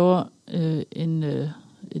jeg laver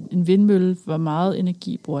en vindmølle, hvor meget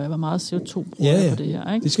energi bruger jeg, hvor meget CO2 bruger jeg på det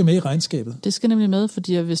her, ikke? Det skal med i regnskabet. Det skal nemlig med,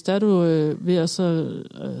 fordi hvis der er du ved at så...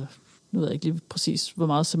 nu ved jeg ikke lige præcis, hvor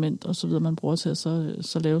meget cement og så videre man bruger til at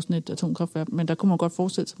så lave sådan et atomkraftværk, men der kunne man godt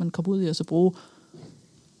forestille sig, at man kommer ud i at så bruge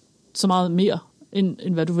så meget mere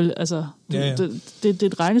end hvad du vil. Altså, det er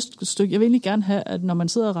et regnestykke. Jeg vil egentlig gerne have, at når man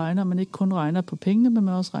sidder og regner, man ikke kun regner på pengene, men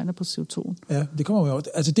man også regner på CO2'en. Ja, det kommer jo.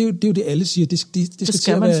 Altså, det er jo det, alle siger. Det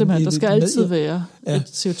skal man simpelthen. Der skal altid være et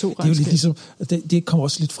CO2-regnskab. Det er jo lidt ligesom, det kommer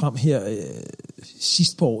også lidt frem her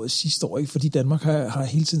sidste år, ikke? Fordi Danmark har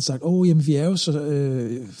hele tiden sagt, jamen vi er jo så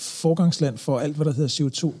forgangsland for alt, hvad der hedder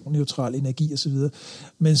CO2-neutral energi osv.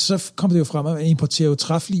 Men så kommer det jo frem, at man importerer jo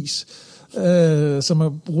træflis, som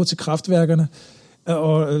man bruger til kraftværkerne.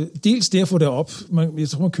 Og dels derfor derop, jeg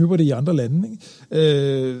tror, man køber det i andre lande.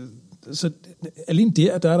 Ikke? Så alene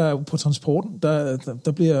der er der jo på transporten,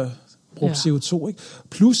 der bliver brugt CO2. Ikke?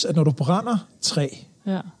 Plus, at når du brænder træ,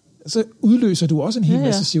 så udløser du også en hel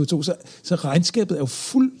masse CO2. Så regnskabet er jo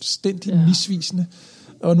fuldstændig misvisende.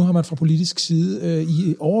 Og nu har man fra politisk side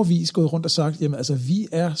i overvis gået rundt og sagt, jamen altså, vi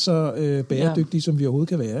er så bæredygtige, som vi overhovedet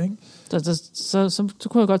kan være. Ikke? Så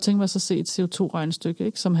kunne jeg godt tænke mig at se et CO2-regnestykke,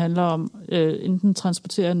 ikke? Som handler om, enten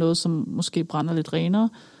transportere noget, som måske brænder lidt renere,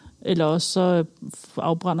 eller også så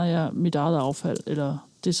afbrænder jeg mit eget affald, eller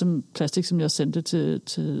det som plastik, som jeg sendte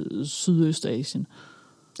til Sydøstasien.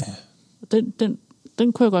 Ja.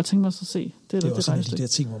 Den kunne jeg godt tænke mig at se. Det er også en af de der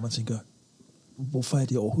ting, hvor man tænker, hvorfor er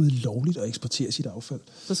det overhovedet lovligt at eksportere sit affald?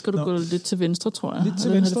 Så skal du gå lidt til venstre, tror jeg. Lidt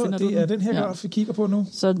til venstre, det er den her graf, vi kigger på nu.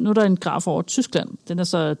 Så nu er der en graf over Tyskland. Den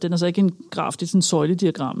er så ikke en graf, det er sådan en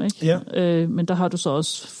søjlediagram, ikke? Ja. Men der har du så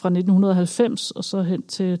også fra 1990 og så hen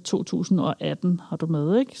til 2018 har du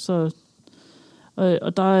med, ikke? Så,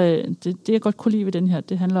 og der, det jeg godt kunne lide ved den her,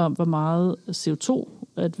 det handler om, hvor meget CO2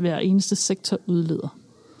 at hver eneste sektor udleder.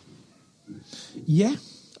 Ja.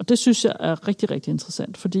 Og det synes jeg er rigtig, rigtig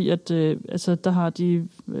interessant, fordi at, der har de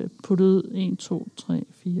puttet 1, 2, 3,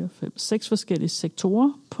 4, 5, 6 forskellige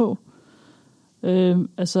sektorer på.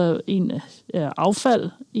 En er affald,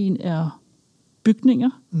 en er bygninger,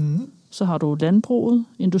 så har du landbruget,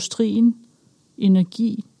 industrien,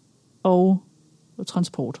 energi og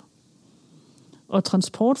transport. Og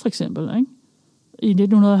transport for eksempel, ikke? I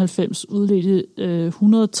 1990 udledte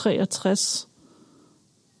 163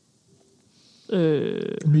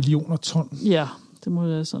 millioner ton. Ja, det må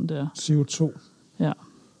være sådan der. CO2. Ja.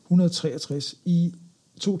 163. I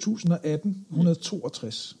 2018,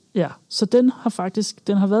 162. Ja, så den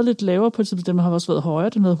har været lidt lavere på det, den har også været højere.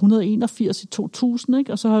 Den har været 181 i 2000,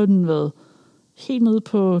 ikke? Og så har den været helt nede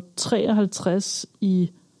på 53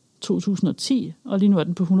 i 2010, og lige nu er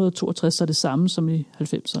den på 162, så er det samme som i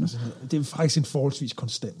 90'erne. Altså, det er faktisk en forholdsvis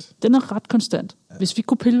konstant. Den er ret konstant. Ja. Hvis vi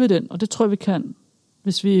kunne pille ved den, og det tror jeg, vi kan,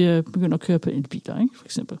 hvis vi begynder at køre på elbiler, ikke, for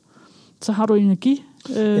eksempel. Så har du energi.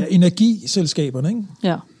 Energiselskaberne, ikke?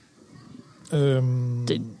 Ja.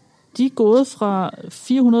 De er gået fra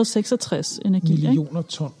 466 energi, millioner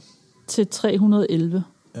ton til 311.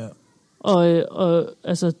 Ja. Og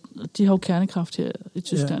altså, de har jo kernekraft her i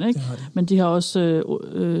Tyskland, ikke? Men de har også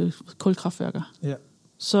kulkraftværker. Ja.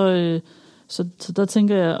 Så der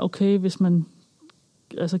tænker jeg, okay, hvis man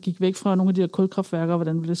gik væk fra nogle af de her kulkraftværker,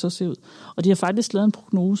 hvordan vil det så se ud? Og de har faktisk lavet en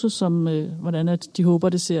prognose, som hvordan at de håber,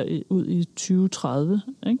 det ser ud i 2030,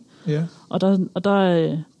 ikke? Ja. Og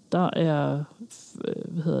der er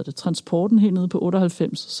transporten helt nede på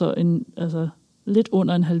 98, så lidt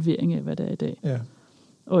under en halvering af, hvad det er i dag. Ja.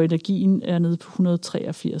 Og energien er nede på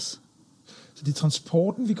 183. Så det er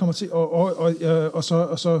transporten, vi kommer til, og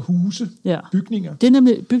så huse, bygninger. Det er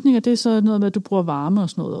nemlig, bygninger, det er så noget med, at du bruger varme og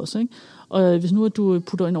sådan noget også, ikke? Og hvis nu at du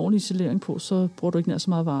putter en ordentlig isolering på, så bruger du ikke nær så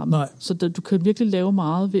meget varme. Nej. Så du kan virkelig lave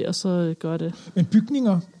meget ved at så gøre det. Men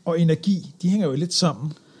bygninger og energi, de hænger jo lidt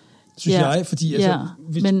sammen, synes jeg, fordi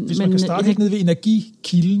hvis man kan starte helt ned ved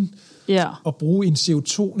energikilden, og bruge en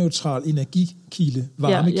CO2-neutral energikilde,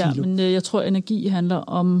 varmekilde. Ja, men jeg tror, at energi handler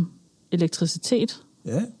om elektricitet,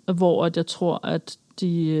 hvor at jeg tror, at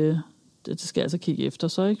det skal jeg altså kigge efter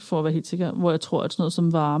så, ikke, for at være helt sikker, hvor jeg tror, at sådan noget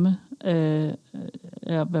som varme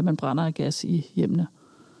er, hvad man brænder af gas i hjemmene.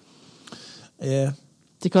 Ja.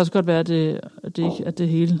 Det kan også godt være, at det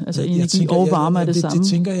hele, altså energi og varme er det samme. Det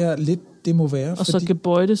tænker jeg lidt, det må være. Og så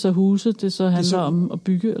gebøjdes og huse, det så handler om at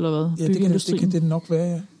bygge, eller hvad? Ja, det kan det nok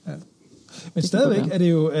være, ja. Men stadigvæk er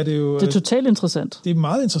det jo... Det er totalt interessant. Det er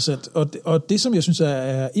meget interessant, og det, som jeg synes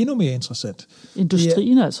er endnu mere interessant...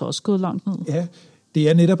 Industrien er altså også gået langt ned. Ja, det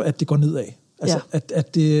er netop, at det går nedad. Altså,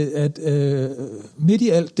 at midt i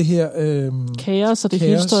alt det her... kaos, og det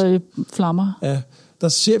hele står i flammer. Ja, der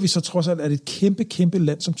ser vi så trods alt, at et kæmpe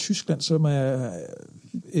land som Tyskland, som er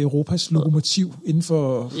Europas lokomotiv inden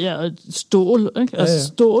for... Ja, og stål, ikke? Altså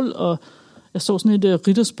stål, og jeg så sådan et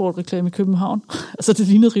Rittersport-reklame i København. Altså det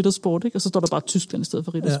lignede Rittersport, ikke? Og så står der bare Tyskland i stedet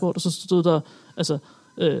for Rittersport, og så stod der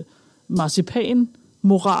marcipan,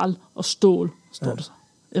 moral og stål, står der så.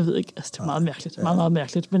 Jeg ved ikke, altså det er meget mærkeligt. Meget, meget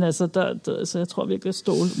mærkeligt. Men altså, så jeg tror virkelig, at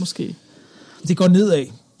stål måske... Det går nedad.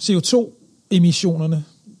 CO2-emissionerne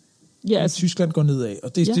i altså, Tyskland går nedad.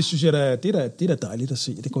 Og det synes jeg, det er dejligt at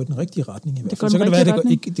se. Det går i den rigtige retning i hvert fald. Så kan det være,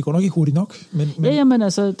 det går nok ikke hurtigt nok. Men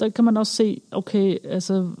altså, der kan man også se, okay,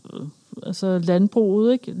 altså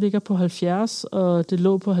landbruget ikke, ligger på 70, og det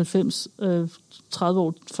lå på 90 30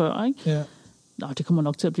 år før, ikke? Ja. Nå, det kommer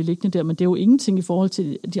nok til at blive liggende der, men det er jo ingenting i forhold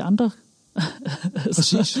til de andre.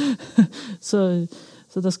 Præcis. så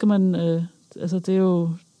der skal man... altså, det er jo...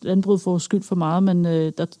 Landbruget får skyld for meget, men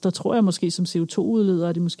der tror jeg måske, som CO2-udleder,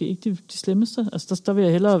 er det måske ikke de slemmeste. Altså, der vil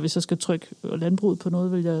jeg hellere, hvis jeg skal trykke landbruget på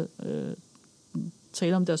noget, vil jeg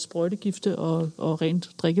tale om deres sprøjtegifte og rent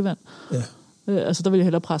drikkevand. Ja. Altså, der vil jeg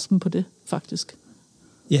hellere presse dem på det, faktisk.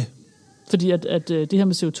 Ja. Fordi at det her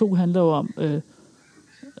med CO2 handler jo om,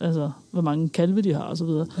 altså, hvor mange kalve de har, og så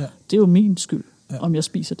videre. Ja. Det er jo min skyld, om jeg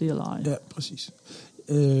spiser det eller ej. Ja, præcis.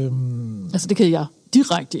 Altså, det kan jeg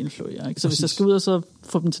direkte influere, ikke? Så hvis jeg skal ud og så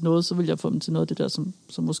få dem til noget, så vil jeg få dem til noget af det der,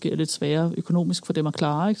 som måske er lidt sværere økonomisk for dem at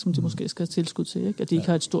klare, ikke? Som de måske skal have tilskud til, ikke? At de ikke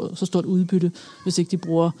har så stort udbytte, hvis ikke de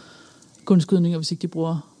bruger kunstgødning, og hvis ikke de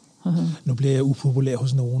bruger... Nu bliver jeg upopulær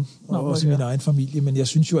hos nogen, og også i min egen familie, men jeg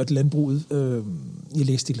synes jo, at landbruget... jeg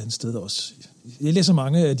læste et eller andet sted også. Jeg læser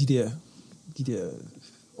mange af de der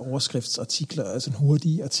overskriftsartikler, altså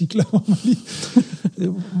hurtige artikler, hvor man lige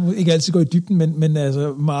ikke altid går i dybden, men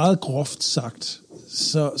altså meget groft sagt,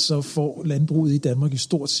 så får landbruget i Danmark i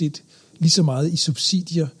stort set lige så meget i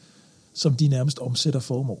subsidier, som de nærmest omsætter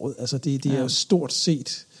for om året. Altså det er jo stort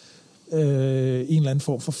set en eller anden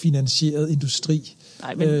form for finansieret industri,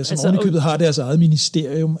 som altså, ovenikøbet har deres eget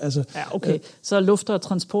ministerium. Altså, ja, okay. Så Luft- og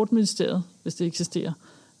Transportministeriet, hvis det eksisterer.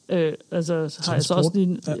 Altså har jeg så også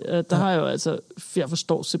lige, har jeg jo altså, jeg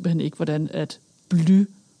forstår simpelthen ikke, hvordan at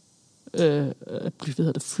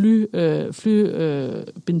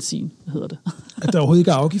flybenzin hedder det. At der overhovedet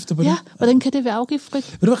ikke er afgifter på det? Ja, hvordan kan det være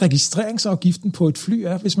afgiftfrit? Ved du, hvad registreringsafgiften på et fly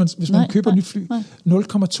er, hvis man køber et nyt fly?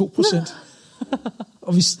 0,2%.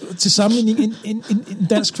 Og hvis til sammenligning en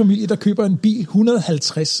dansk familie, der køber en bil,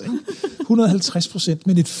 150, ikke? 150%,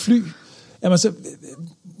 men et fly, jamen så...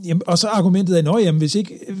 Jamen, og så argumentet er,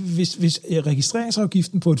 hvis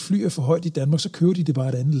registreringsafgiften på et fly er for højt i Danmark, så køber de det bare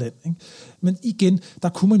et andet land. Ikke? Men igen, der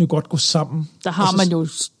kunne man jo godt gå sammen. Der har man jo,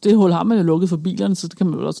 det hul har man jo lukket for bilerne, så det kan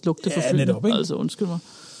man jo også lukke det for flyene. Netop, ikke? Altså, undskyld mig.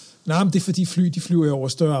 Nej, men det er fordi de flyver jo over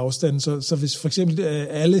større afstand, så hvis for eksempel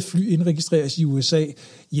alle fly indregistreres i USA,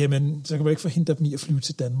 jamen, så kan man ikke forhindre dem i at flyve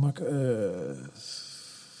til Danmark.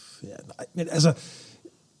 Men altså...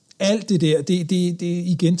 Alt det der, det er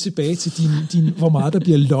igen tilbage til hvor meget der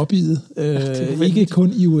bliver lobbyet. Ikke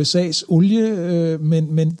kun i USA's olie,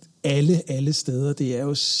 men alle steder. Det er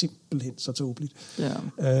jo simpelthen så tåbeligt.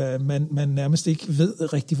 Ja. Man nærmest ikke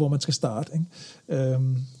ved rigtigt, hvor man skal starte. Ikke?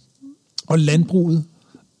 Og landbruget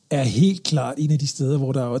er helt klart en af de steder,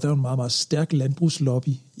 hvor der er en meget, meget stærk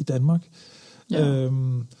landbrugslobby i Danmark. Ja.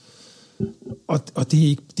 Og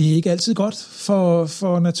det er ikke altid godt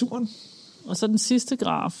for naturen. Og så den sidste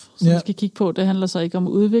graf, som vi skal kigge på, det handler så ikke om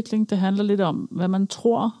udvikling, det handler lidt om, hvad man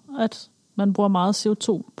tror, at man bruger meget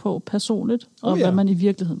CO2 på personligt, og hvad man i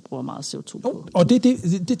virkeligheden bruger meget CO2 på. Og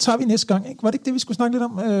det tager vi næste gang, ikke? Var det ikke det, vi skulle snakke lidt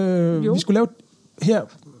om? Vi skulle lave her,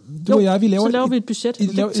 og jeg, så laver vi et budget.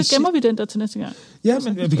 Så gemmer vi den der til næste gang. Ja,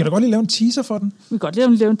 men vi kan da godt lige lave en teaser for den. Vi kan godt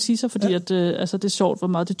lave en teaser, fordi at, altså, det er sjovt, hvor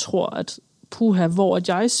meget de tror, at hvor at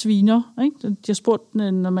jeg sviner, ikke? De har spurgt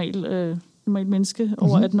en normal menneske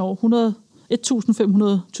over 18 år,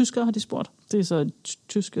 1.500 tyskere har de spurgt. Det er så en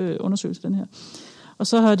tysk undersøgelse, den her. Og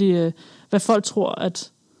så har de, hvad folk tror,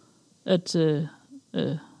 at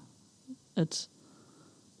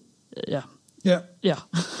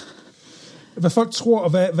Hvad folk tror, og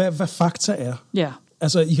hvad fakta er. Ja.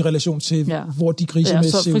 Altså i relation til, hvor de griser med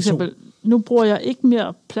CO2. For eksempel, nu bruger jeg ikke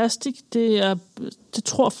mere plastik. Det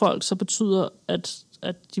tror folk, så betyder,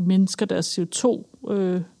 at de mindsker deres CO2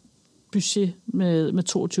 budget med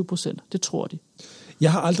 22%. Det tror de.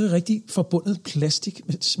 Jeg har aldrig rigtig forbundet plastik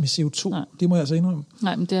med CO2. Nej. Det må jeg altså indrømme.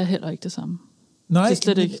 Nej, men det er heller ikke det samme. Nej, det er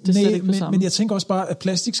slet ikke det samme. Men jeg tænker også bare, at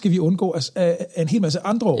plastik skal vi undgå af en hel masse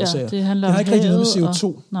andre årsager. Det handler om ikke rigtig noget med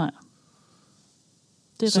CO2. Nej.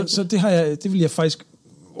 Det er så det vil jeg faktisk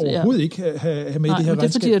overhovedet ikke have med i det her regnskab. Det er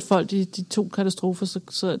fordi, at folk, de to katastrofer,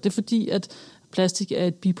 så det er fordi, at plastik er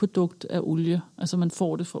et biprodukt af olie. Altså man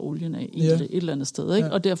får det fra olien af et eller andet sted. Ikke?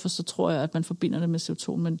 Ja. Og derfor så tror jeg, at man forbinder det med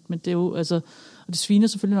CO2. Men det er jo, altså, og det sviner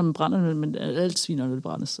selvfølgelig, når man brænder, men alt sviner, når det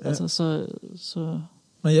brændes. Ja. Altså, så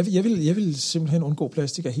Nej, jeg vil simpelthen undgå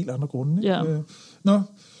plastik af helt andre grunde. Ikke? Ja. Nå.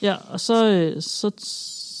 Ja, og så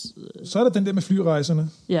er der den der med flyrejserne.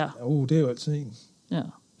 Ja. Det er jo altid en. Ja.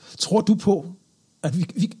 Tror du på, at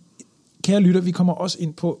vi kære lytter, vi kommer også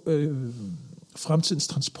ind på fremtidens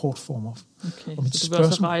transportformer. Okay, og så du vil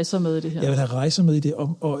også rejser med i det her? Jeg vil have rejser med i det,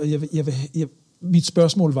 og mit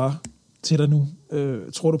spørgsmål var til dig nu,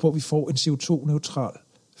 tror du på, at vi får en CO2-neutral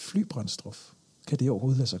flybrændstof? Kan det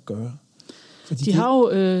overhovedet lade sig gøre? Fordi de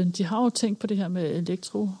har jo tænkt på det her med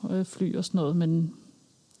elektrofly og sådan noget, men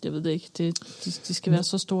jeg ved det ikke. De skal være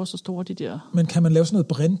så store, de der. Men kan man lave sådan noget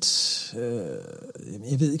brint?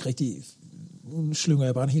 Jeg ved ikke rigtig. Nu slynger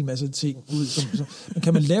jeg bare en hel masse ting ud. Men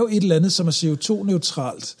kan man lave et eller andet, som er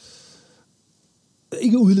CO2-neutralt?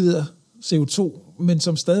 Ikke udleder CO2, men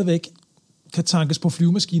som stadigvæk kan tankes på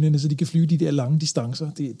flyvemaskinerne, så de kan flyve de der lange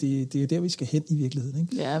distancer. Det er der, vi skal hen i virkeligheden.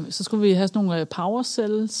 Ikke? Ja, så skulle vi have sådan nogle power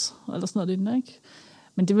cells, eller sådan noget, ikke?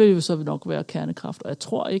 Men det vil jo så nok være kernekraft, og jeg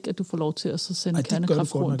tror ikke, at du får lov til at så sende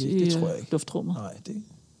kernekraft rundt i luftrummet. Nej, det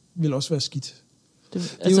vil også være skidt.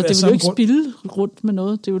 Det vil jo ikke spilde rundt med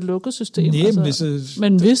noget. Det er jo et lukket system.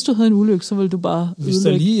 Men hvis du havde en ulykke, så ville du bare hvis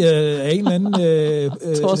der lige er en eller anden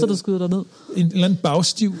tosser, der skyder dig ned. En eller anden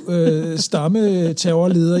bagstiv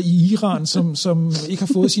stamme-terrorleder i Iran, som ikke har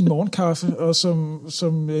fået sin morgenkaffe, og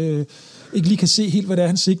som ikke lige kan se helt, hvad det er,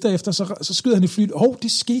 han sigter efter, så skyder han et fly.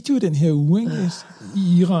 Det skete jo i den her uge, ikke?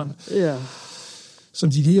 I Iran. Ja. Som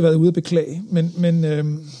de lige har været ude at beklage.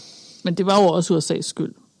 Men det var jo også USA's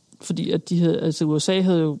skyld. Fordi at USA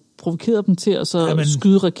havde jo provokeret dem til at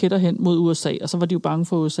skyde raketter hen mod USA, og så var de jo bange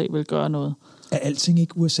for, at USA ville gøre noget. Er alting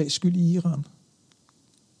ikke USA's skyld i Iran?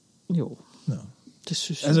 Jo, det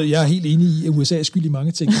synes jeg. Altså, jeg er helt enig i, at USA er skyld i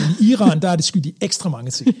mange ting, men i Iran, der er det skyld i ekstra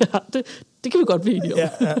mange ting. Ja, det kan vi godt blive enige om. Ja.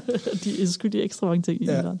 De er skyld i ekstra mange ting i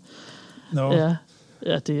Iran. No.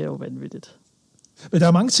 Ja, det er jo vanvittigt. Men der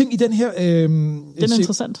er mange ting i den her... den er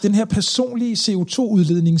interessant. Den her personlige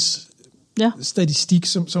CO2-udlednings... statistik,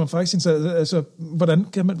 som er faktisk altså,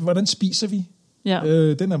 hvordan spiser vi?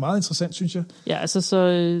 Ja. Den er meget interessant, synes jeg. Ja, altså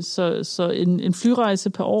så en flyrejse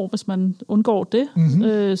per år, hvis man undgår det,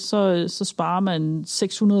 så sparer man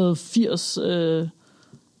 680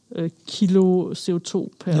 kilo CO2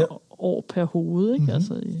 per år per hoved, ikke?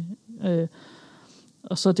 Altså,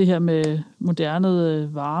 og så det her med moderne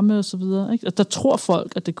varme og så videre, ikke? Der tror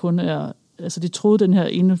folk, at det kun er. Altså, de troede, den her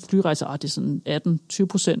ene flyrejse, det er sådan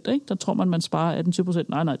 18-20%, ikke? Der tror man sparer 18-20%.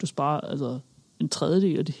 Nej, du sparer altså en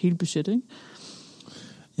tredjedel af det hele budget, ikke?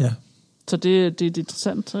 Ja. Så det er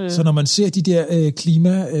interessant. Så når man ser de der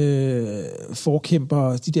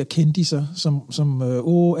klimaforkæmpere, de der kendiser, som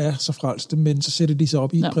er så frelste, men så sætter de sig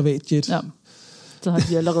op i et privatjet. Ja. Så har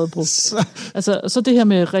de allerede brugt. Så det her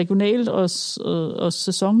med regionalt og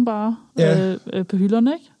sæsonvarer på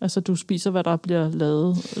hylderne, ikke? Altså, du spiser, hvad der bliver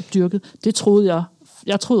lavet, dyrket. Det troede jeg.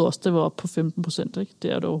 Jeg troede også, det var op på 15%, ikke?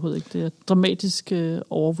 Det er det overhovedet ikke. Det er dramatisk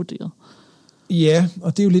overvurderet. Ja,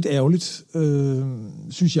 og det er jo lidt ærgerligt,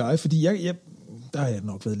 synes jeg, fordi der har jeg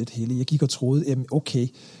nok været lidt heldig. Jeg gik og troede, okay,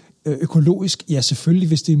 økologisk, ja selvfølgelig,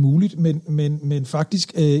 hvis det er muligt, men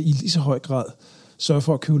faktisk i lige så høj grad sørge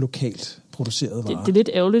for at købe lokalt produceret varer. Det er lidt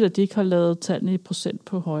ærgerligt, at de ikke har lavet tallene i procent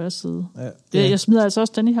på højre side. Ja. Jeg smider altså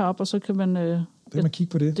også den her op, og så kan man... det kan man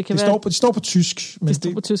kigge på det. Det står på tysk. Men det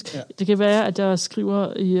står på tysk. Ja. Det kan være, at jeg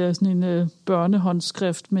skriver i sådan en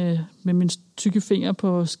børnehåndskrift med min tykke finger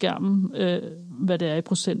på skærmen, hvad det er i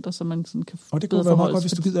procenter, så man sådan kan det kunne være meget godt,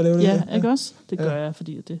 hvis du gider at lave det. Ja, ikke også? Det gør jeg,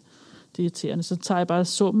 fordi det er irriterende. Så tager jeg bare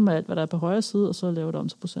summen af alt, hvad der er på højre side, og så laver det om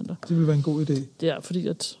til procenter. Det vil være en god idé. Det er, fordi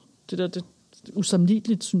at det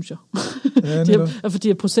usammenligneligt, synes jeg. Ja,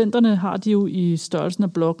 fordi procenterne har de jo i størrelsen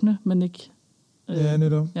af blokkene, men ikke... ja,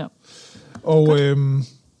 netop. Ja. Og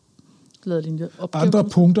andre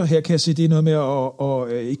punkter her kan jeg se, det er noget med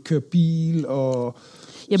at ikke køre bil og...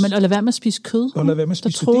 Jamen, at lade være med at spise kød. Og lade være med at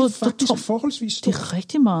spise kød. Det er faktisk forholdsvis stort. Det er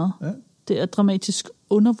rigtig meget. Ja. Det er dramatisk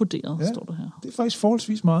undervurderet, står der her. Det er faktisk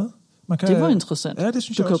forholdsvis meget. Det var interessant. Ja, det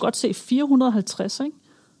synes du jeg kan jo godt se 450, ikke?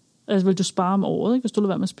 Altså, vil du spare om året, ikke? Hvis du lader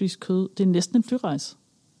være med at spise kød. Det er næsten en flyrejse.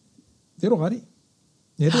 Det er du ret i.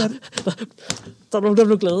 Ja, det er det. Der er nogen, der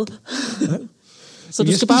bliver glade. Ja. Så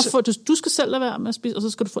du skal bare du skal selv lade være med at spise, og så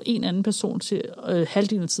skal du få en anden person til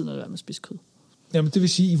halvdelen af tiden at lade være med at spise kød. Jamen, det vil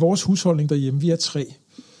sige, i vores husholdning derhjemme, vi er 3.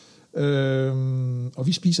 Og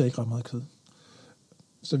vi spiser ikke ret meget kød.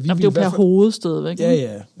 Så vi det er jo per hoved stadigvæk.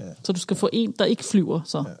 Ja. Så du skal få en, der ikke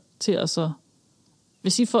flyver, til at så...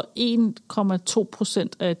 Hvis I får 1,2%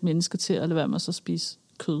 af et menneske til at lade være med at spise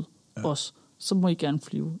kød også, så må I gerne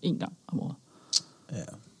flyve 1 gang om året. Ja.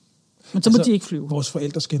 Men så må de ikke flyve. Vores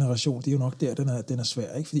forældres generation, det er jo nok der, den er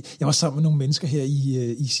svær. Ikke? Fordi jeg var sammen med nogle mennesker her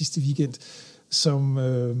i sidste weekend, som,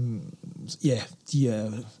 de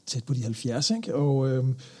er tæt på de 70, ikke? Og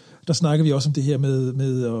der snakker vi også om det her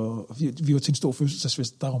med og vi var til en stor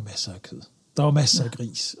fødselsdagsfest, der var masser af kød. Der var masser af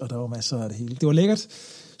gris, og der var masser af det hele. Det var lækkert.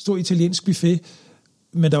 Stor italiensk buffet,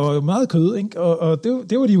 men der var jo meget kød, ikke? Og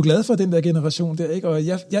det var de jo glade for, den der generation der, ikke? Og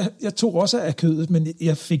jeg tog også af kødet, men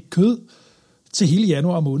jeg fik kød til hele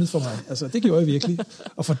januar måned for mig. Altså, det gjorde jeg virkelig.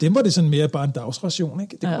 Og for dem var det sådan mere bare en dagsration,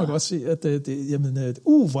 ikke? Det kunne man godt se, at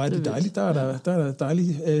hvor er det dejligt. Der er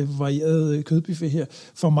dejligt varieret kødbuffet her.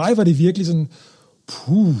 For mig var det virkelig sådan,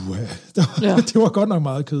 det var godt nok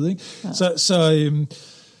meget kød, ikke? Ja. Så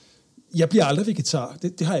jeg bliver aldrig vegetar.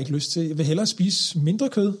 Det har jeg ikke lyst til. Jeg vil hellere spise mindre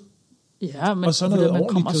kød. Ja, men man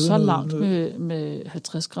kommer så langt med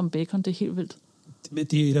 50 gram bacon. Det er helt vildt.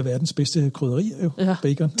 Det er et af verdens bedste krydderier, jo. Ja,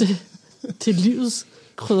 bacon. Det er livets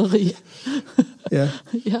krydderi. Ja.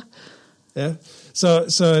 Ja.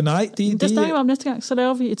 Så nej. Det snakker vi om næste gang. Så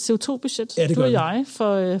laver vi et CO2-budget, du og jeg,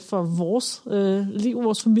 for vores liv,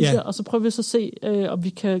 vores familie, og så prøver vi så at se, om vi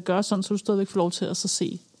kan gøre sådan, så du stadigvæk får lov til at så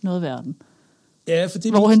se noget af verden. Ja, for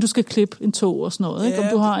det hvorhen du skal klippe en tog og sådan noget, ikke? Om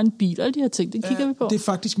du har en bil, alle de her ting, det kigger vi på. Det er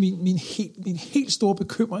faktisk min helt store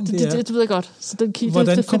bekymring. Det ved jeg godt. Så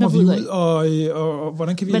hvordan det kommer vi ud, og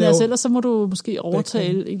hvordan kan vi Men altså ellers så må du måske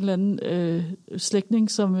overtale en eller anden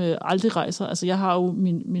slægtning, som aldrig rejser. Altså jeg har jo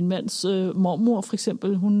min mands mormor for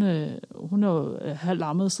eksempel, hun er jo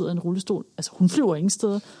halvlammet og sidder i en rullestol. Altså hun flyver ingen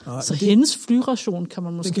steder. Så hendes flyration kan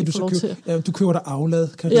man måske få lov til. Ja, du køber dig aflad,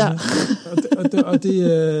 kan jeg sige. Og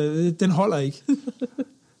den holder ikke.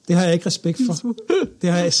 Det har jeg ikke respekt for. Det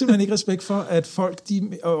har jeg simpelthen ikke respekt for, at folk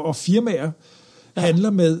og firmaer handler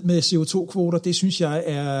med CO2-kvoter. Det synes jeg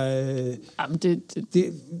er...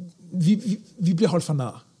 Vi bliver holdt for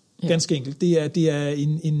nar. Ganske enkelt. Det er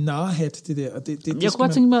en narhat, det der. Jeg kunne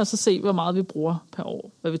godt tænke mig at se, hvor meget vi bruger per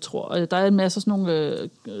år, hvad vi tror. Der er en masse af sådan nogle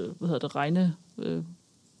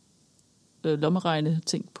lommeregne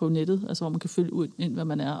ting på nettet, altså hvor man kan følge ud ind, hvad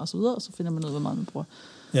man er, og så videre, og så finder man noget, hvor meget man bruger.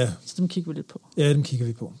 Ja. Så dem kigger vi lidt på. Ja, dem kigger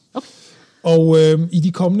vi på. Okay. Og i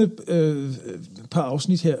de kommende par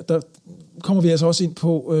afsnit her, der kommer vi altså også ind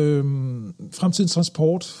på fremtidens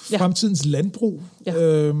transport, fremtidens landbrug,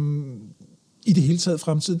 i det hele taget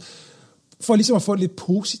fremtiden. For ligesom at få et lidt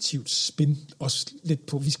positivt spin, også lidt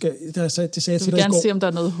på, vi skal, det sagde jeg til dig i går. Du vil gerne se, om der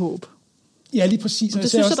er noget håb. Ja, lige præcis. Det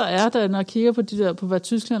synes jeg, der er, når jeg kigger på på hvad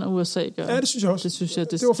Tyskland og USA gør. Ja, det synes jeg også. Det synes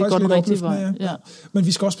jeg, det var går den rigtige vej. Ja. Men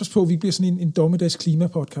vi skal også passe på, at vi ikke bliver sådan en dommedags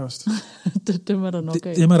klimapodcast. Dem er der nok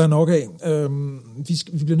af. Dem er der nok af.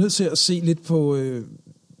 Vi bliver nødt til at se lidt på...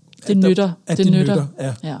 det nytter. Det nytter.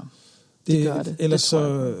 Ja, det gør det.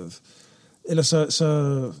 Ellers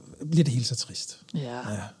så bliver det helt så trist. Ja,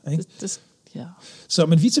 ikke? Ja. Så,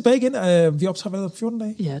 men vi er tilbage igen. Vi optager 14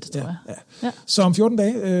 dage? Ja, det tror jeg. Ja. Så om 14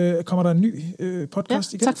 dage kommer der en ny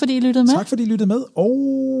podcast igen. Tak fordi I lyttede med. Tak fordi I lyttede med,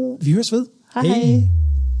 og vi høres ved. Hej.